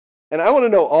 And I want to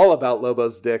know all about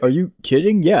Lobo's dick. Are you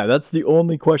kidding? Yeah, that's the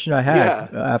only question I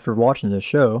had after watching this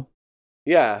show.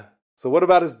 Yeah. So what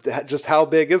about just how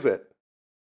big is it?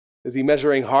 Is he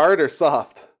measuring hard or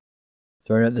soft?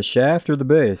 Starting at the shaft or the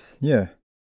base? Yeah.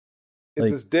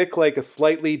 Is his dick like a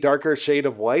slightly darker shade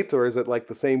of white, or is it like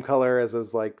the same color as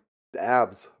his like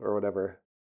abs or whatever?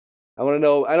 I want to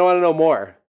know. I want to know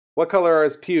more. What color are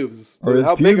his pubes?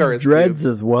 How big are his dreads pubes?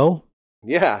 as well?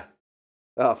 Yeah.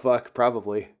 Oh fuck,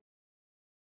 probably.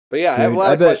 But yeah, I have a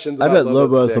lot of questions about I bet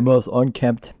Lobo's Lobo is dick. the most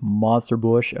unkempt monster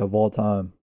bush of all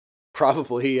time.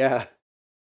 Probably, yeah.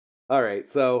 All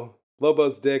right, so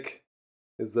Lobo's dick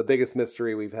is the biggest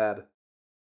mystery we've had.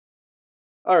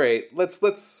 All right,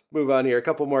 let's move on here. A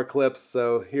couple more clips.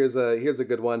 So here's a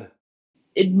good one.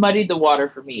 It muddied the water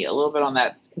for me a little bit on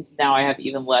that, because now I have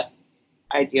even less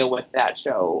idea what that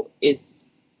show is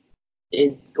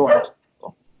going to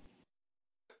do.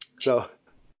 So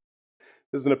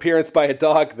there's an appearance by a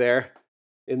dog there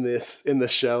in this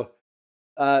show.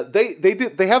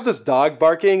 They have this dog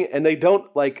barking, and they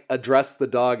don't like address the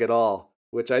dog at all,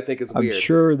 which I think is weird. I'm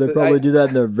sure they probably do that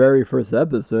in their very first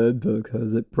episode,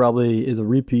 because it probably is a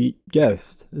repeat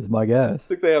guest, is my guess.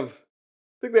 I think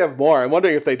they have more. I'm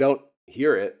wondering if they don't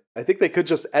hear it. I think they could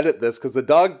just edit this, because the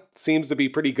dog seems to be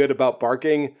pretty good about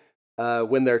barking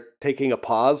when they're taking a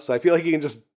pause. So I feel like you can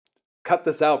just cut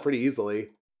this out pretty easily.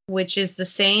 Which is the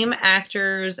same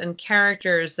actors and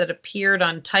characters that appeared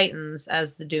on Titans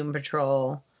as the Doom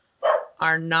Patrol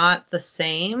are not the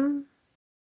same.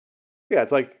 Yeah,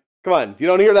 it's like, come on, you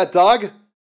don't hear that dog?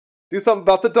 Do something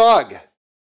about the dog.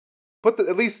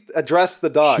 At least address the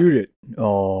dog. Shoot it.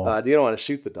 Oh, you don't want to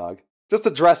shoot the dog. Just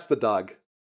address the dog.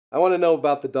 I want to know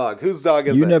about the dog. Whose dog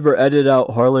is it? You never edit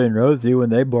out Harley and Rosie when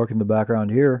they bark in the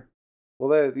background here. Well,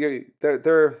 they're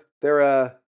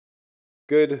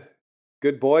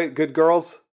good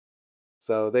girls.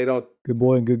 So they don't. Good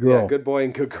boy and good girl. Yeah, good boy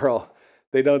and good girl.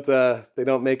 They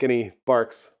don't make any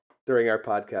barks during our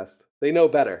podcast. They know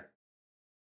better.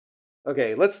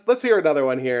 Okay, let's hear another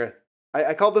one here.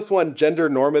 I called this one gender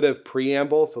normative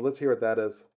preamble, so let's hear what that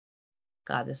is.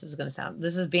 God, this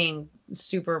is being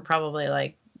super probably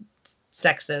like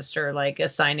sexist or like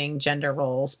assigning gender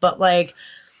roles, but like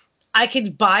I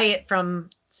could buy it from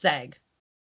SEG.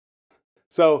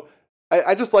 So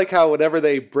I just like how whenever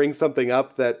they bring something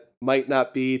up that might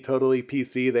not be totally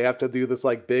PC, they have to do this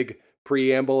like big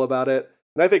preamble about it.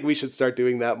 And I think we should start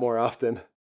doing that more often.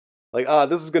 Like,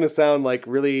 this is going to sound like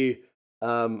really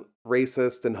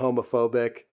racist and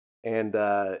homophobic, and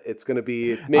it's going to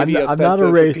be maybe offensive. I'm not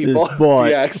a racist, people.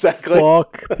 but yeah, exactly.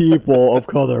 Fuck people of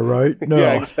color, right? No.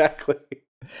 Yeah, exactly.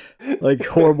 Like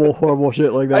horrible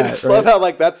shit like that. I just love how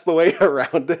like that's the way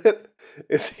around it.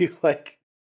 Is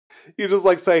you just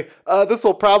like say, this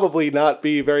will probably not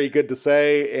be very good to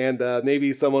say, and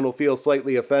maybe someone will feel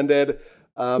slightly offended.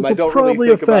 I don't probably really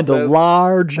think offend about a this.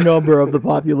 large number of the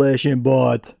population,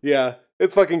 but yeah,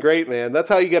 it's fucking great, man. That's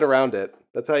how you get around it.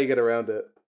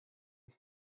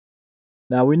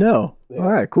 Now we know. Yeah.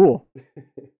 All right, cool.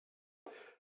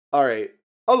 All right,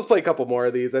 I'll just play a couple more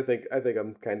of these. I think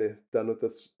I'm kind of done with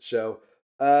this show.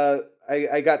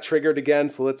 I got triggered again,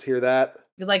 so let's hear that.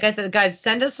 Like I said, guys,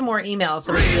 send us some more emails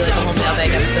so we can do like a whole mailbag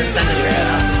episode. Send us your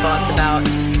thoughts about,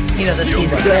 the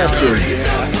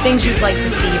season. Things you'd like to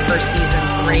see for season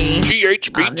 3.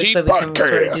 GHBT this way we can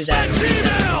sort of do Podcast. that in season.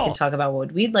 We can talk about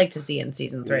what we'd like to see in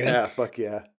season 3. Yeah, fuck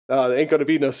yeah. Oh, there ain't gonna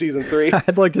be no season 3.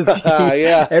 I'd like to see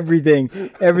Yeah. everything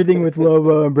with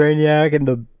Lobo and Brainiac and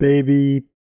the baby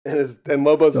and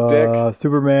Lobo's dick.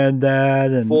 Superman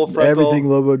dad and Full frontal. everything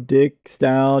Lobo dick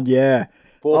styled. Yeah.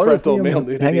 Full I wanna see frontal him male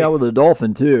nudity. hanging out with a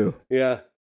dolphin too. Yeah.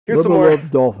 Here's some Bubba more. loves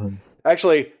dolphins.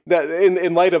 Actually,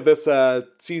 in light of this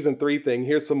season 3 thing,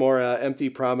 here's some more empty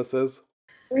promises.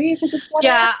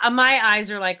 Yeah, my eyes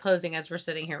are like closing as we're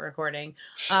sitting here recording.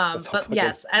 That's how But fucking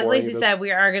yes, as boring Lacey it is. said,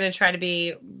 we are going to try to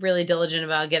be really diligent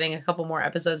about getting a couple more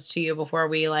episodes to you before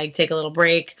we like take a little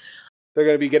break. They're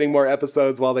going to be getting more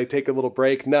episodes while they take a little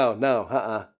break.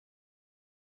 No.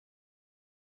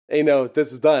 Hey, no,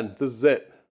 this is done. This is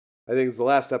it. I think it's the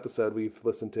last episode we've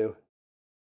listened to.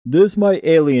 This might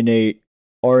alienate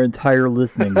our entire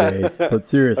listening base, but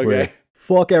seriously, Okay.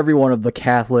 fuck everyone of the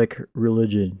Catholic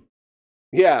religion.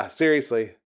 Yeah,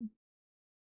 seriously.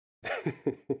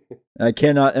 I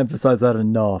cannot emphasize that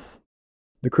enough.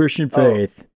 The Christian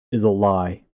faith is a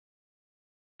lie.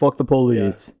 Fuck the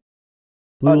police.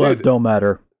 Blue lives dude. don't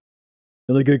matter.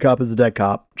 The only good cop is a dead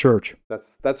cop. Church.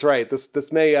 That's right.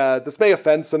 This may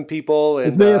offend some people, and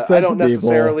This may offend I don't some people.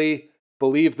 necessarily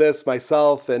believe this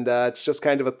myself, and it's just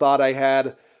kind of a thought I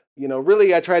had. You know,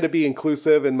 really, I try to be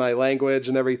inclusive in my language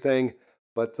and everything,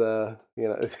 but you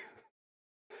know,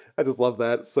 I just love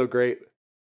that. It's so great.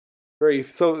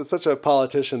 Such a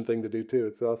politician thing to do too.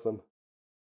 It's awesome.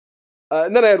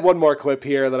 And then I had one more clip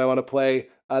here that I want to play.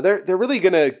 They're really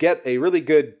gonna get a really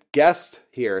good guest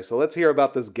here, so let's hear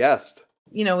about this guest.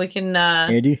 You know, we can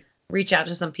Andy? reach out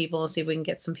to some people and see if we can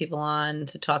get some people on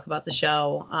to talk about the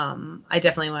show.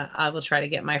 I will try to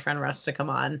get my friend Russ to come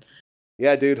on.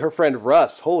 Yeah, dude, her friend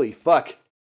Russ. Holy fuck,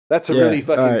 that's a Yeah, really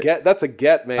fucking alright. get. That's a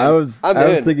get, man. I was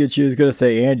in. thinking she was gonna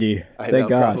say Andy. I Thank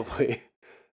know, God. probably.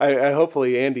 I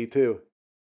hopefully Andy too.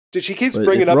 Dude, she keeps But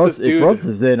bringing if up Russ, this dude. If Russ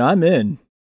is in, I'm in.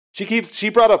 She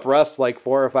brought up Russ like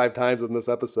 4 or 5 times in this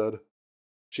episode.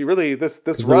 She really this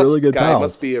 'Cause they're Russ really good guy pals.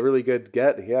 must be a really good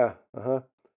get. Yeah,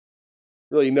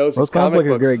 really knows Russ his sounds comic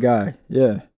like books. a great guy.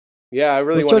 Yeah. Yeah, I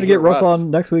really Let's want try to get Russ on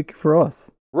next week for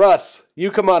us. Russ, you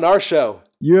come on our show.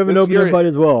 You have an This is open your- invite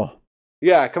as well.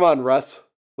 Yeah, come on, Russ.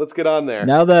 Let's get on there.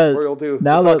 Now that we'll talk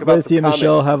that about Lacey some and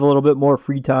Michelle comics. have a little bit more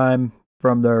free time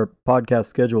from their podcast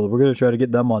schedule, we're gonna try to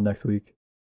get them on next week.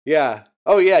 Yeah.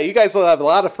 Oh yeah, you guys will have a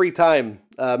lot of free time,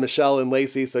 Michelle and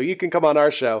Lacey, so you can come on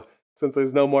our show since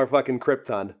there's no more fucking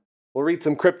Krypton. We'll read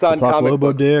some Krypton We'll talk comic Lobo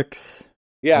books. Dicks,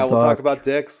 Yeah, We'll we'll talk talk- about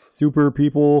dicks. super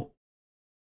people,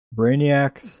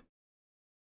 brainiacs.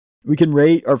 We can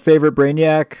rate our favorite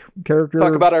brainiac character.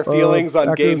 Talk about our feelings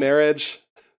on gay actors. marriage.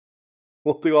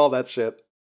 We'll do all that shit.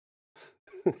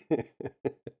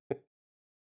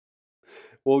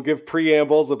 We'll give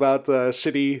preambles about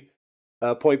shitty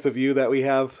points of view that we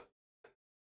have.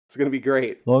 It's going to be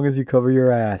great. As long as you cover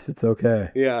your ass, it's okay.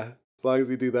 Yeah, as long as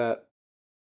you do that.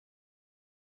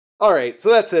 All right, so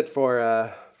that's it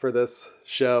for this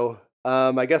show.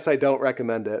 I guess I don't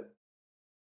recommend it.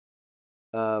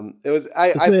 It was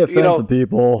This may offend some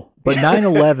people, but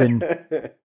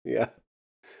 9/11 yeah,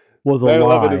 was a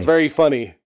 9/11 lie. is very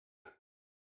funny.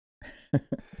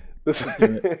 This,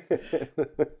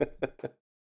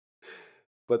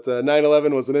 but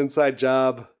 9/11 was an inside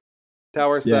job.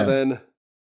 Tower 7, that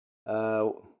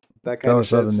What's kind Tower of shit.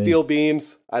 7 mean? Steel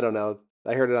beams. I don't know.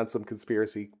 I heard it on some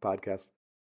conspiracy podcast.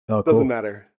 Oh, Doesn't cool.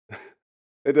 matter.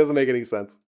 It doesn't make any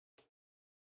sense.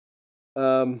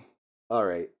 All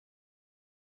right.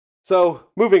 So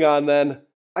moving on, then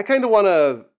I kind of want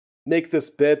to make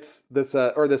this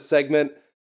segment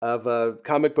of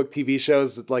comic book TV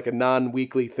shows like a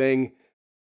non-weekly thing.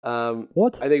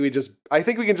 What? I think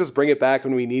we can just bring it back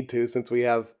when we need to, since we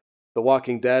have The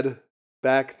Walking Dead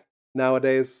back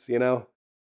nowadays. You know,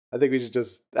 I think we should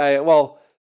just.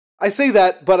 I say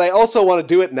that, but I also want to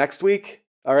do it next week.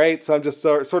 All right, so I'm just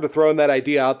sort of throwing that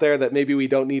idea out there that maybe we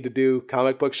don't need to do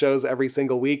comic book shows every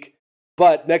single week.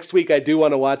 But next week I do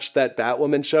want to watch that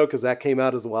Batwoman show because that came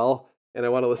out as well, and I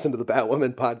want to listen to the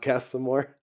Batwoman podcast some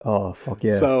more. Oh, fuck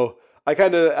yeah. So I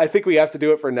think we have to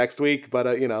do it for next week, but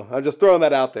I'm just throwing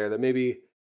that out there that maybe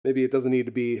it doesn't need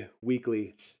to be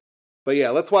weekly. But yeah,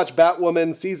 let's watch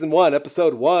Batwoman season 1,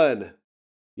 episode 1.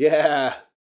 Yeah,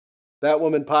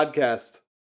 Batwoman podcast.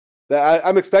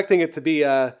 I'm expecting it to be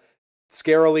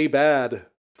scarily bad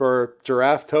for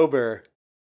Giraffe-tober.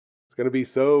 It's gonna be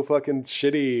so fucking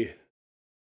shitty.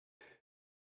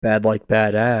 Bad like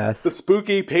badass. The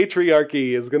spooky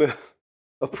patriarchy is gonna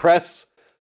oppress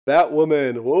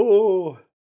Batwoman. Whoa.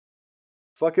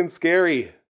 Fucking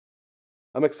scary.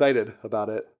 I'm excited about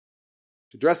it.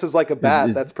 She dresses like a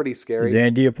bat. That's pretty scary. Is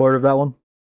Andy a part of that one?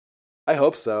 I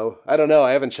hope so. I don't know.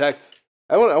 I haven't checked.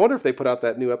 I wonder if they put out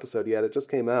that new episode yet. It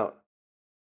just came out.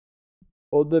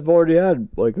 Well, they've already had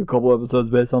like a couple episodes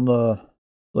based on the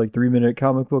 3-minute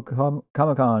comic book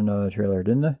Comic-Con trailer,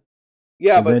 didn't they?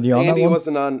 Yeah, Is but Andy on that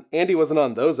one? Andy wasn't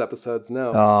on those episodes,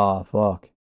 no. Ah, fuck.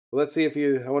 Let's see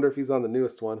I wonder if he's on the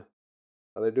newest one.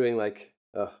 Oh, they're doing like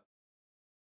Ugh.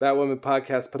 Batwoman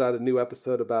podcast put out a new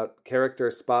episode about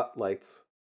character spotlights.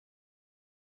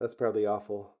 That's probably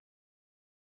awful.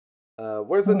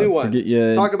 Where's the new one?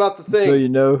 Talk about the thing. So you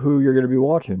know who you're going to be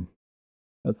watching.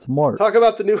 That's smart. Talk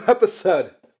about the new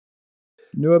episode.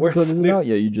 New episode isn't out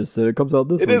yet. You just said it comes out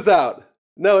this week. It is out.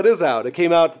 No, it is out. It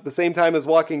came out at the same time as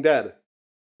Walking Dead.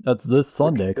 That's this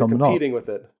Sunday coming up. Competing with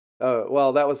it. Oh,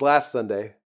 well, that was last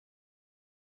Sunday.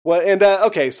 Well, and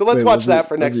okay, so let's watch that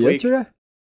for next week. Yesterday?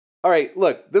 All right,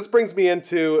 look, this brings me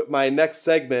into my next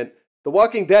segment. The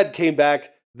Walking Dead came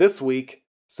back this week,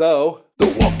 so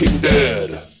The Walking Dead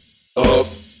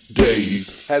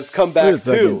update has come back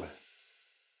too.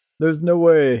 There's no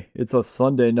way it's a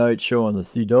Sunday night show on the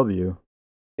CW.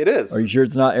 It is. Are you sure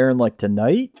it's not airing like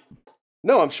tonight?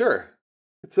 No, I'm sure.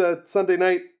 It's a Sunday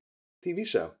night TV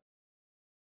show.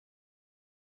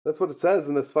 That's what it says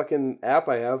in this fucking app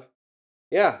I have.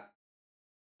 Yeah.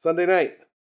 Sunday night.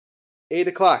 8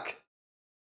 o'clock.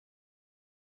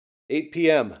 8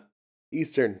 p.m.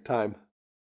 Eastern time.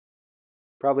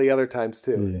 Probably other times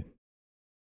too.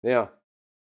 Yeah.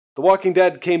 The Walking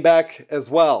Dead came back as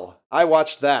well. I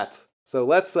watched that. So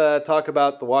let's talk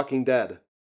about The Walking Dead.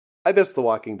 I missed The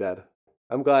Walking Dead.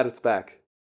 I'm glad it's back.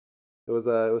 It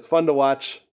was fun to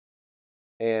watch.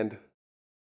 And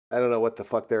I don't know what the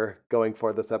fuck they're going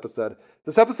for this episode.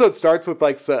 This episode starts with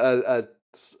like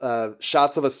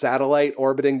shots of a satellite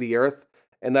orbiting the Earth.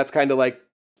 And that's kind of like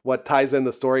what ties in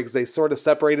the story, because they sort of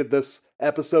separated this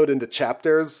episode into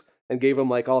chapters and gave them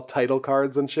like all title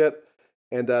cards and shit.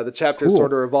 And the chapters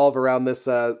sort of revolve around this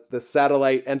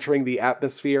satellite entering the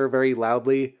atmosphere very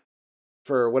loudly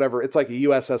for whatever. It's like a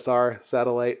USSR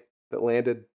satellite that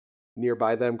landed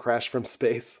nearby them, crashed from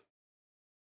space.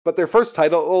 But their first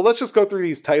title, well, let's just go through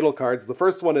these title cards. The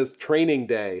first one is Training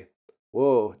Day.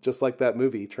 Whoa, just like that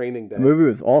movie, Training Day. The movie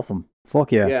was awesome.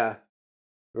 Fuck yeah. Yeah.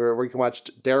 Where we can watch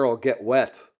Daryl get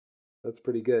wet. That's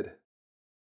pretty good.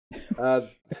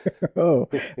 Oh,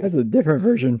 that's a different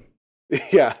version.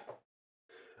 Yeah.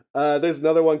 There's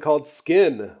another one called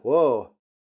Skin. Whoa.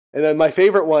 And then my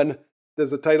favorite one,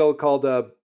 there's a title called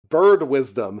Bird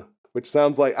Wisdom, which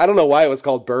sounds like, I don't know why it was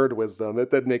called Bird Wisdom. It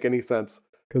didn't make any sense.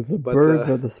 Because birds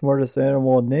are the smartest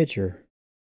animal in nature.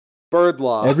 Bird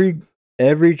law.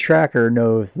 Every tracker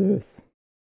knows this.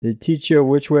 They teach you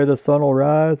which way the sun will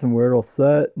rise and where it'll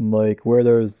set, and like where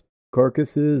there's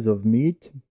carcasses of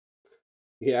meat.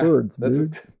 Yeah. Birds,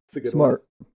 dude. That's a good Smart.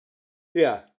 one.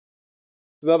 Yeah.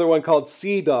 There's another one called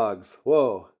Sea Dogs.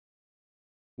 Whoa.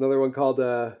 Another one called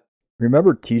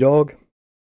Remember T-Dog?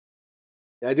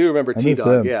 I do remember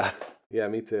T-Dog, yeah. Yeah,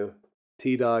 me too.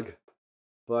 T-Dog.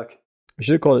 Fuck. I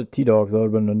should have called it T-Dog, because that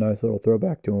would have been a nice little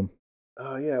throwback to him.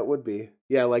 Oh, yeah, it would be.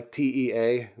 Yeah, like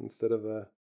TEA instead of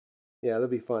yeah,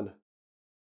 that'd be fun.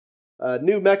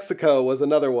 New Mexico was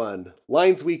another one.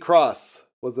 Lines We Cross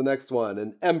was the next one.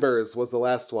 And Embers was the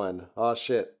last one. Oh,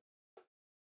 shit.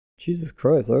 Jesus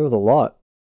Christ, there was a lot.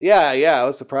 Yeah, I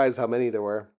was surprised how many there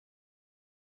were.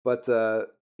 But,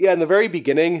 yeah, in the very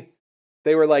beginning,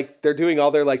 they were like, they're doing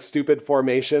all their like stupid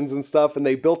formations and stuff, and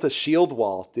they built a shield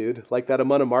wall, dude. Like that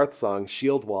Amon Amarth song,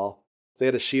 Shield Wall. So they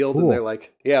had a shield, and they're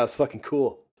like, yeah, it's fucking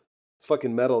cool. It's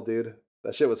fucking metal, dude.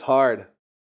 That shit was hard.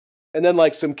 And then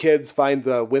like some kids find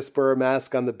the Whisperer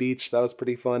mask on the beach. That was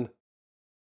pretty fun.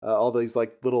 All these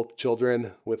like little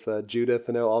children with Judith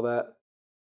and all that.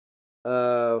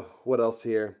 What else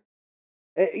here?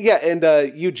 Yeah,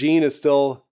 and Eugene is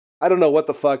still, I don't know what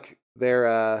the fuck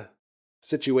their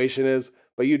situation is,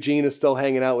 but Eugene is still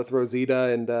hanging out with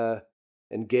Rosita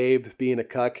and Gabe being a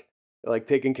cuck, like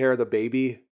taking care of the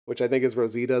baby, which I think is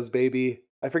Rosita's baby.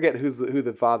 I forget who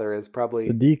the father is. Probably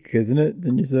Sadiq, isn't it?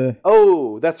 Didn't you say?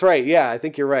 Oh, that's right. Yeah, I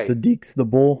think you're right. Sadiq's the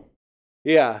bull.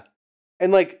 Yeah,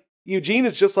 and like Eugene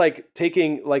is just like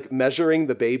measuring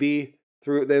the baby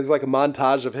through. There's like a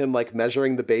montage of him like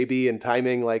measuring the baby and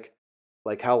timing like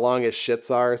how long his shits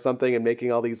are or something, and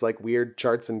making all these like weird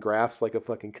charts and graphs like a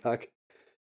fucking cuck.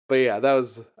 But yeah, that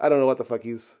was, I don't know what the fuck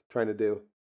he's trying to do.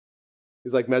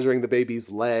 He's like measuring the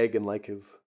baby's leg and like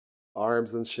his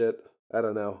arms and shit. I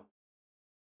don't know.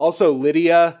 Also,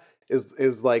 Lydia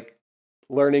is like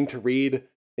learning to read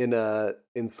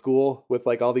in school with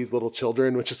like all these little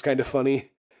children, which is kind of funny.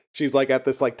 She's like at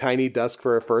this like tiny desk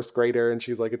for a first grader, and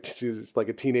she's like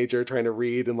a teenager trying to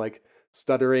read and like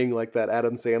stuttering like that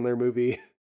Adam Sandler movie.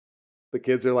 The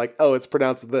kids are like, oh, it's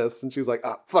pronounced this, and she's like,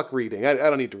 oh, fuck reading. I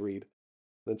don't need to read.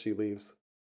 Then she leaves.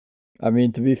 I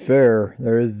mean, to be fair,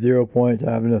 there is 0 point to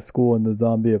having a school in the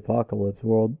zombie apocalypse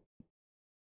world.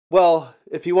 Well,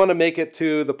 if you want to make it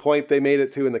to the point they made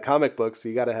it to in the comic books,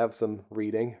 you got to have some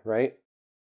reading, right?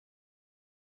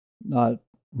 Not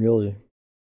really.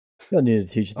 You don't need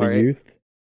to teach the youth.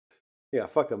 Yeah,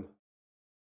 fuck him.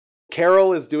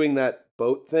 Carol is doing that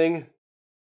boat thing.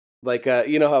 Like,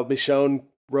 you know how Michonne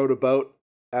rode a boat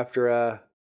after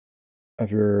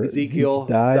Ezekiel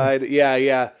died?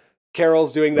 Yeah.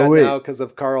 Carol's doing that now because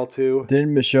of Carl too.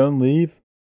 Didn't Michonne leave?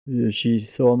 Is she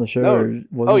still on the show? No.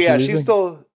 Or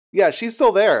she's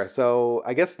still there. So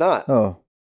I guess not. Oh,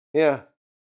 yeah.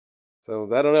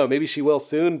 So I don't know. Maybe she will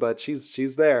soon, but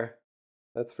she's there.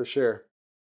 That's for sure.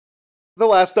 The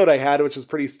last note I had, which is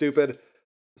pretty stupid.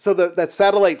 So that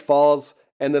satellite falls,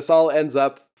 and this all ends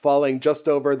up falling just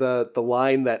over the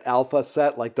line that Alpha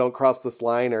set. Like, don't cross this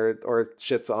line or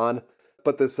shit's on.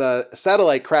 But this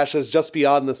satellite crashes just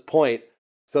beyond this point.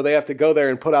 So they have to go there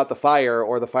and put out the fire,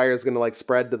 or the fire is going to like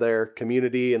spread to their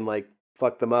community and like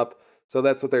fuck them up. So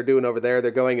that's what they're doing over there.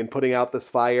 They're going and putting out this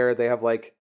fire. They have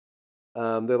like,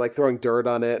 they're like throwing dirt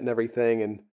on it and everything.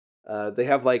 And they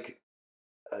have like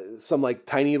some like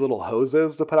tiny little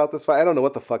hoses to put out this fire. I don't know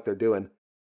what the fuck they're doing,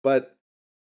 but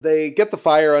they get the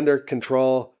fire under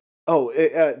control. Oh,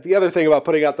 the other thing about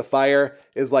putting out the fire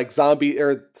is like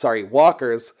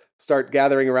walkers start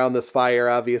gathering around this fire,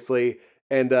 obviously.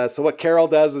 And so what Carol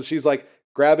does is she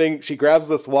grabs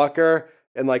this walker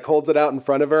and like holds it out in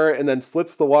front of her and then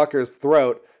slits the walker's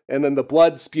throat. And then the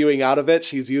blood spewing out of it,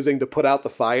 she's using to put out the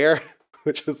fire,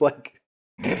 which is like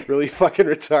really fucking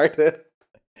retarded.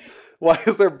 Why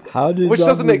is there, which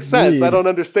doesn't make sense. I don't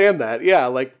understand that. Yeah.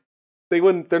 Like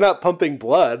they're not pumping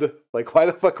blood. Like why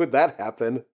the fuck would that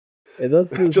happen? And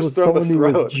that's just someone who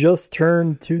was just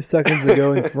turned 2 seconds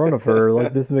ago in front of her.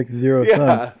 Like this makes zero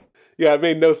sense. Yeah, it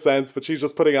made no sense, but she's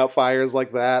just putting out fires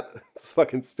like that. It's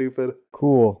fucking stupid.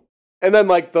 Cool. And then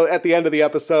like at the end of the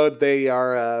episode, they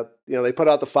are, they put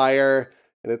out the fire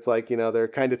and it's like, they're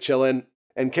kind of chilling.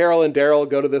 And Carol and Daryl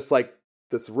go to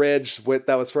this ridge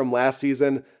that was from last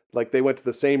season. Like they went to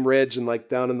the same ridge and like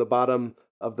down in the bottom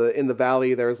in the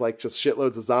valley, there's like just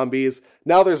shitloads of zombies.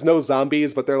 Now there's no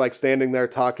zombies, but they're like standing there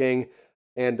talking.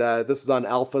 And this is on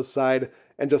Alpha's side.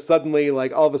 And just suddenly,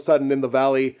 like all of a sudden in the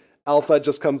valley, Alpha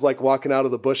just comes like walking out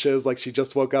of the bushes. Like she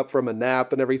just woke up from a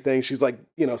nap and everything. She's like,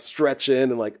 stretching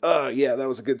and like, oh yeah, that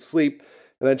was a good sleep.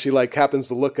 And then she like happens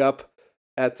to look up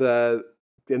at, and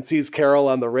sees Carol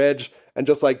on the ridge and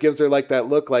just like gives her like that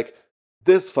look like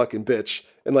this fucking bitch.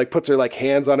 And like puts her like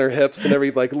hands on her hips and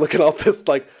everything, like looking all pissed,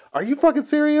 like, are you fucking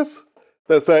serious?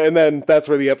 And then that's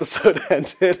where the episode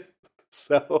ended.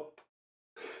 So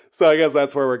I guess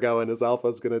that's where we're going, is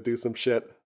Alpha's gonna do some shit.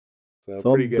 So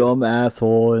some dumb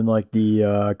asshole in like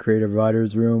the creative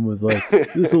writers room was like,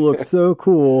 this will look so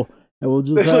cool, and we'll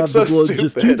just have the blood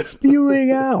just keep spewing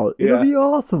out. Yeah. It'll be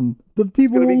awesome. The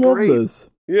people will love this.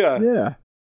 Yeah.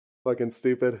 Fucking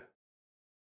stupid.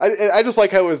 I just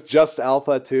like how it was just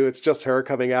Alpha too. It's just her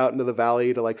coming out into the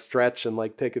valley to like stretch and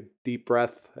like take a deep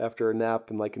breath after a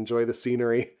nap and like enjoy the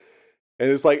scenery.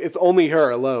 And it's like, it's only her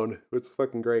alone, which is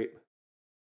fucking great.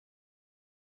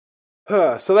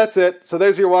 So that's it. So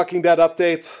there's your Walking Dead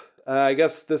update. I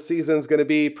guess this season's going to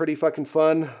be pretty fucking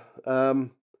fun.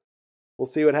 We'll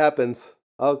see what happens.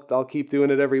 I'll keep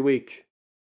doing it every week.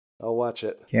 I'll watch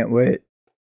it. Can't wait.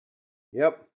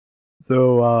 Yep.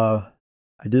 So,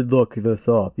 I did look this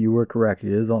up. You were correct.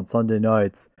 It is on Sunday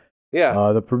nights.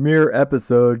 Yeah. The premiere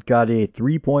episode got a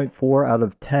 3.4 out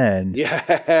of 10. Yeah.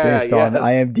 Based on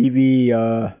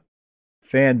IMDb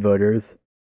fan voters.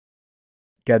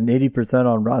 Got an 80%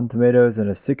 on Rotten Tomatoes and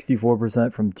a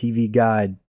 64% from TV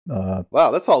Guide.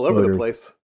 Wow, that's all over the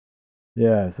place.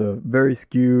 Yeah, so very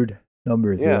skewed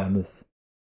numbers here on this.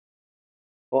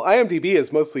 Well, IMDb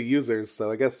is mostly users,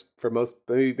 so I guess for most,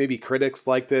 maybe critics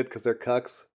liked it because they're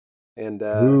cucks. And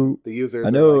the users.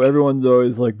 I know everyone's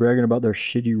always like bragging about their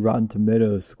shitty Rotten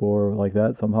Tomatoes score, like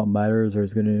that somehow matters or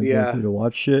is going to influence you to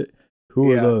watch shit.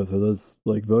 Who are those? Are those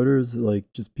like voters, like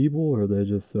just people, or are they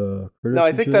just critics? No,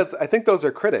 I think those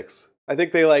are critics. I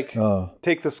think they like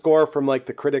take the score from like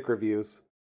the critic reviews,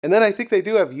 and then I think they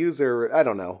do have user. I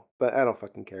don't know, but I don't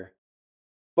fucking care.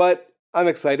 But I'm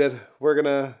excited. We're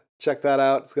gonna check that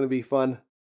out. It's gonna be fun.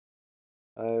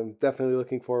 I'm definitely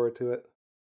looking forward to it.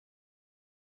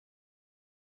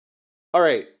 All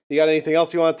right. You got anything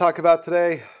else you want to talk about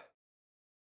today?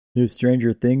 New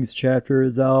Stranger Things chapter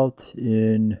is out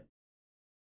in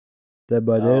Dead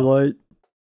by Daylight.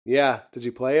 Yeah. Did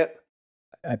you play it?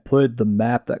 I played the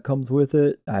map that comes with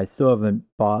it. I still haven't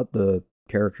bought the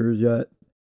characters yet.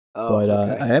 But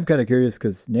I am kind of curious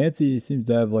because Nancy seems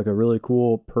to have like a really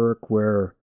cool perk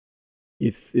where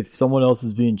if someone else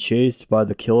is being chased by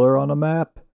the killer on a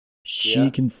map, she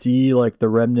can see like the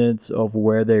remnants of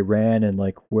where they ran and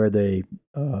like where they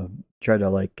try to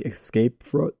like escape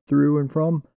through and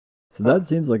from. So that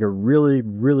seems like a really,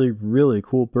 really, really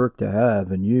cool perk to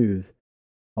have and use.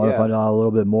 I want to find out a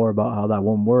little bit more about how that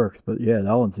one works. But yeah,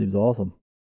 that one seems awesome.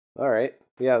 All right.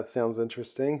 Yeah, that sounds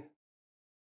interesting.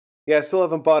 Yeah, I still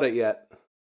haven't bought it yet.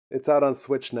 It's out on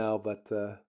Switch now, but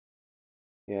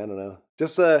yeah, I don't know.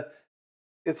 Just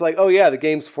it's like, oh yeah, the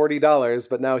game's $40,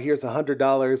 but now here's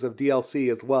 $100 of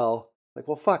DLC as well. Like,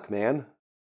 well, fuck, man.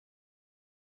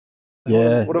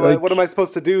 Yeah. What am I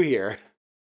supposed to do here?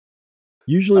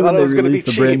 Usually when they release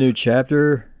a brand new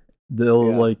chapter,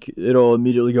 they'll it'll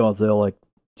immediately go on sale like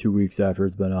 2 weeks after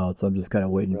it's been out. So I'm just kind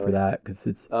of waiting for that because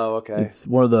it's it's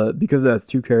one of the, because it has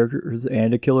 2 characters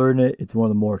and a killer in it. It's one of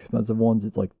the more expensive ones.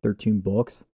 It's like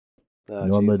 $13.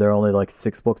 Normally they're only like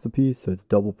 $6 a piece, so it's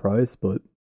double price, but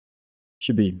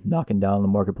should be knocking down the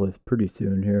marketplace pretty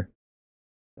soon here.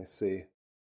 I see.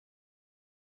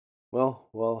 Well,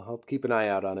 I'll keep an eye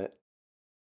out on it.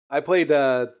 I played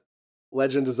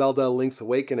Legend of Zelda Link's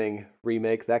Awakening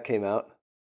remake that came out.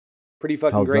 Pretty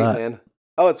fucking great, man.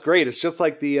 Oh, it's great. It's just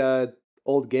like the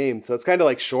old game, so it's kind of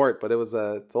like short, but it's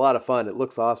a lot of fun. It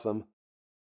looks awesome,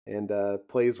 and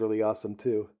plays really awesome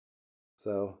too.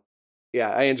 So,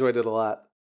 yeah, I enjoyed it a lot.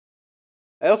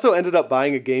 I also ended up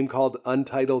buying a game called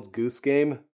Untitled Goose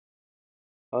Game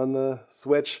on the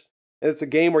Switch, and it's a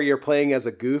game where you're playing as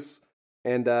a goose,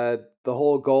 and the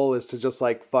whole goal is to just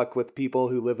like fuck with people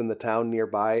who live in the town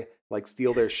nearby, like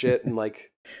steal their shit and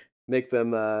like make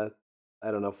them I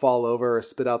don't know, fall over or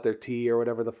spit out their tea or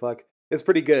whatever the fuck. It's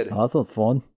pretty good. Oh, that sounds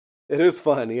fun. It is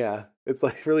fun, yeah. It's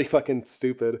like really fucking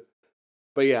stupid,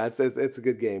 but yeah, it's a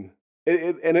good game.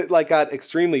 It like got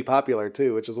extremely popular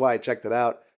too, which is why I checked it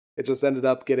out. It just ended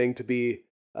up getting to be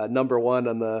number 1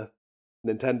 on the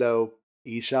Nintendo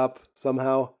eShop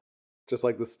somehow, just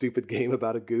like the stupid game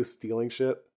about a goose stealing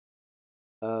shit.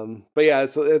 But yeah,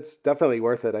 it's definitely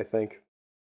worth it, I think.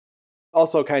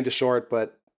 Also kind of short,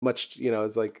 but much, it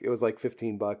was like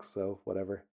 $15, so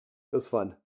whatever. It was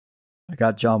fun. I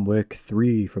got John Wick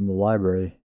 3 from the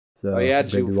library, so I'm going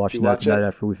to be watching that tonight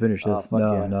after we finish this.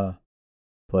 No.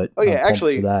 But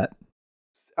actually, for that.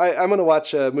 I'm going to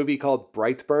watch a movie called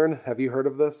Brightburn. Have you heard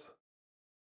of this?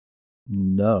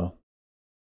 No.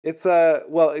 It's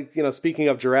speaking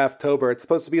of Giraffe-tober, it's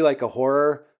supposed to be like a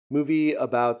horror movie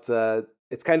about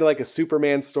it's kind of like a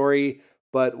Superman story,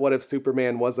 but what if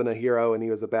Superman wasn't a hero and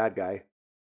he was a bad guy?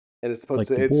 And it's supposed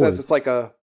it says it's like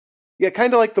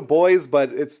kind of like The Boys,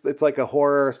 but it's like a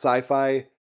horror sci-fi.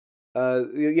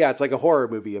 It's like a horror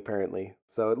movie apparently.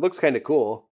 So it looks kind of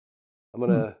cool. I'm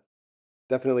gonna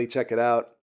definitely check it out.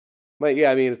 Might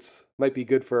be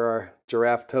good for our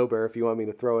Giraffe-tober if you want me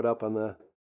to throw it up on the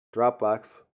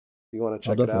Dropbox. If you want to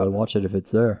check it out. I'll definitely watch it if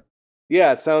it's there.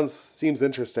 Yeah, it seems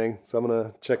interesting. So I'm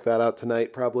gonna check that out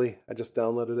tonight probably. I just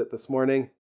downloaded it this morning.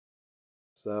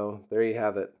 So there you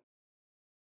have it.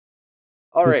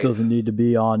 All right. This doesn't need to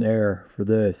be on air for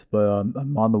this, but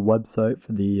I'm on the website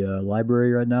for the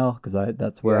library right now because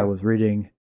that's where I was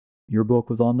reading. Your book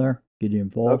was on there, Gideon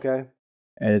Falls. Okay.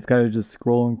 And it's kind of just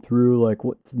scrolling through like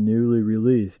what's newly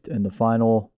released, and the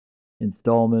final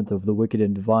installment of The Wicked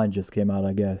and Divine just came out,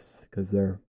 I guess, because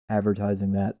they're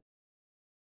advertising that.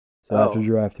 So after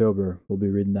Giraffe-tober, we'll be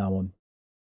reading that one.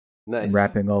 Nice. And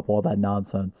wrapping up all that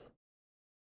nonsense.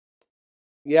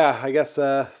 Yeah, I guess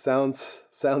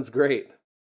sounds great.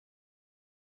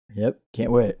 Yep,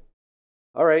 can't wait.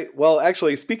 All right. Well,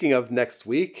 actually, speaking of next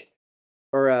week,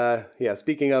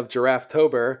 speaking of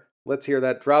Giraffe-tober, let's hear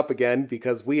that drop again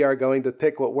because we are going to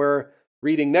pick what we're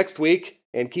reading next week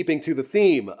and keeping to the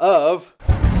theme of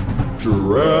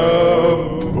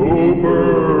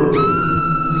Giraffe-tober.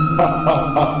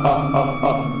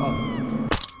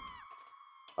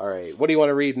 All right. What do you want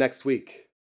to read next week?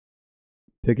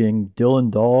 Picking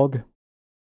Dylan Dog.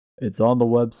 It's on the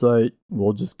website.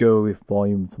 We'll just go with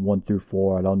volumes 1 through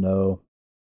 4. I don't know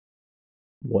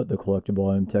what the collected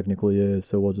volume technically is,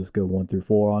 so we'll just go 1 through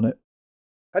 4 on it.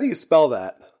 How do you spell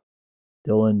that?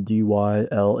 Dylan,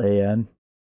 Dylan.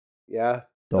 Yeah.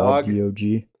 Dog,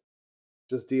 D-O-G.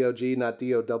 Just D-O-G, not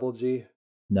D-O-double-G?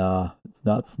 Nah, it's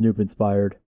not Snoop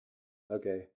inspired.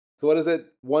 Okay. So what is it,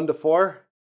 1 to 4?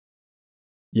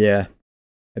 Yeah.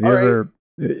 Have you ever...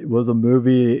 It was a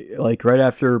movie, like, right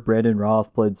after Brandon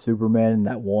Routh played Superman in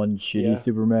that one shitty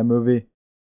Superman movie.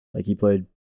 Like, he played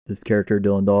this character,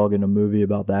 Dylan Dog, in a movie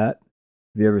about that.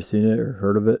 Have you ever seen it or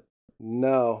heard of it?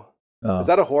 No. Is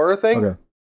that a horror thing? Okay.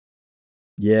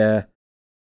 Yeah.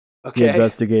 Okay. He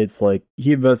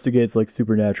investigates, like,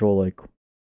 supernatural, like,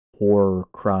 horror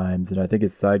crimes, and I think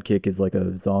his sidekick is, like,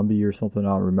 a zombie or something. I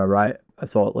don't remember. I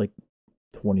saw it, like,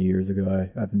 20 years ago.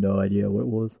 I have no idea what it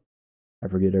was. I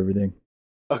forget everything.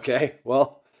 Okay,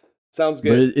 well, Sounds But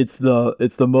good. it's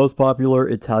the most popular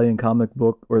Italian comic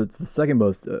book, or it's the second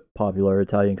most popular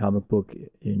Italian comic book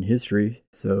in history.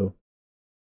 So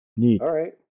neat. All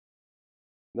right.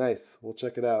 Nice. We'll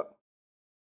check it out.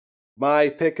 My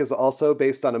pick is also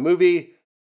based on a movie.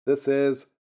 This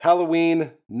is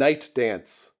Halloween Night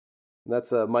Dance. And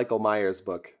that's a Michael Myers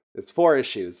book. It's 4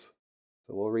 issues.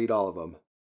 So we'll read all of them.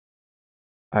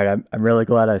 All right, I'm really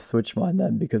glad I switched mine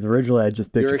then, because originally I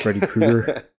just picked a Freddy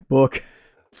Krueger book.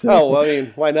 So well, I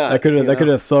mean, why not? That could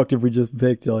have sucked if we just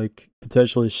picked like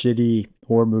potentially shitty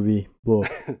horror movie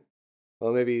books.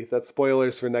 Well, maybe that's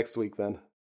spoilers for next week then.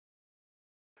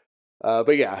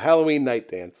 But yeah, Halloween Night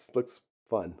Dance looks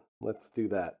fun. Let's do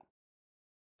that.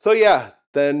 So yeah,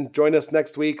 then join us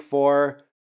next week for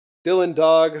Dylan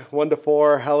Dog 1 to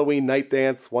 4, Halloween Night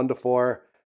Dance 1 to 4,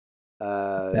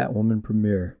 Batwoman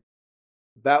premiere.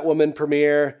 Batwoman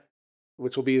premiere,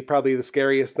 which will be probably the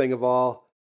scariest thing of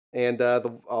all, and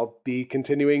I'll be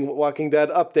continuing Walking Dead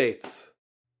updates.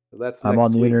 So that's I'm next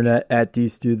on the week. internet at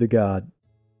DStew the God.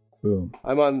 Boom.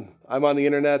 I'm on the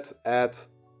internet at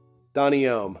Donnie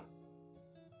Ohm.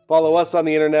 Follow us on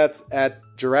the internet at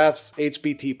Giraffes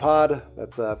HBT Pod.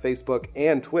 That's Facebook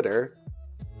and Twitter.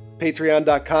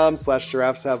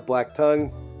 Patreon.com/Giraffes Have Black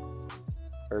Tongue.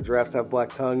 Or Giraffes Have Black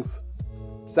Tongues.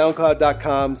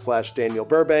 SoundCloud.com/Daniel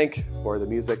Burbank for the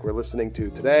music we're listening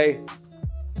to today.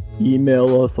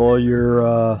 Email us all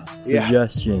your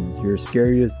suggestions, your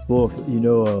scariest books that you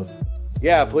know of.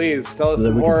 Yeah, please tell us so that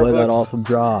some we can horror play books. that awesome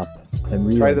drop and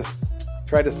read them.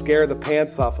 Try to scare the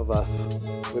pants off of us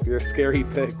with your scary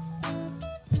picks.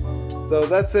 So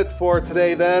that's it for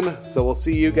today then. So we'll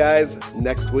see you guys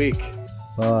next week.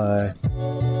 Bye.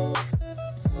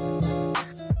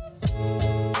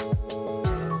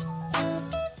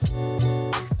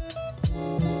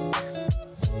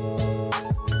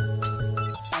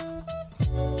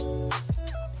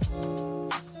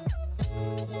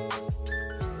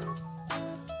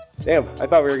 Damn, I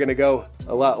thought we were going to go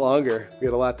a lot longer. We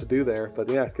had a lot to do there, but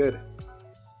yeah, good.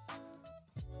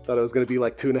 Thought it was going to be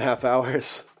like 2.5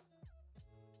 hours.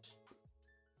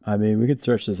 I mean, we can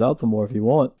stretch this out some more if you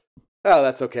want. Oh,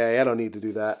 that's okay. I don't need to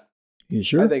do that. You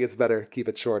sure? I think it's better keep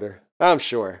it shorter. I'm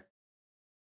sure.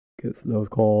 Because that was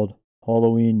called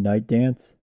Halloween Night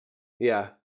Dance. Yeah,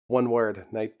 one word,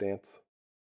 Night Dance.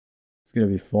 It's going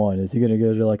to be fun. Is he going to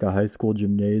go to like a high school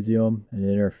gymnasium and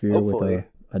interfere Hopefully. with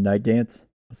a night dance?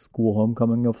 A school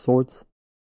homecoming of sorts?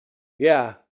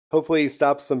 Yeah, hopefully he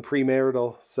stops some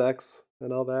premarital sex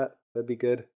and all that. That'd be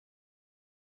good.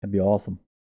 That'd be awesome.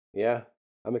 Yeah,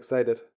 I'm excited.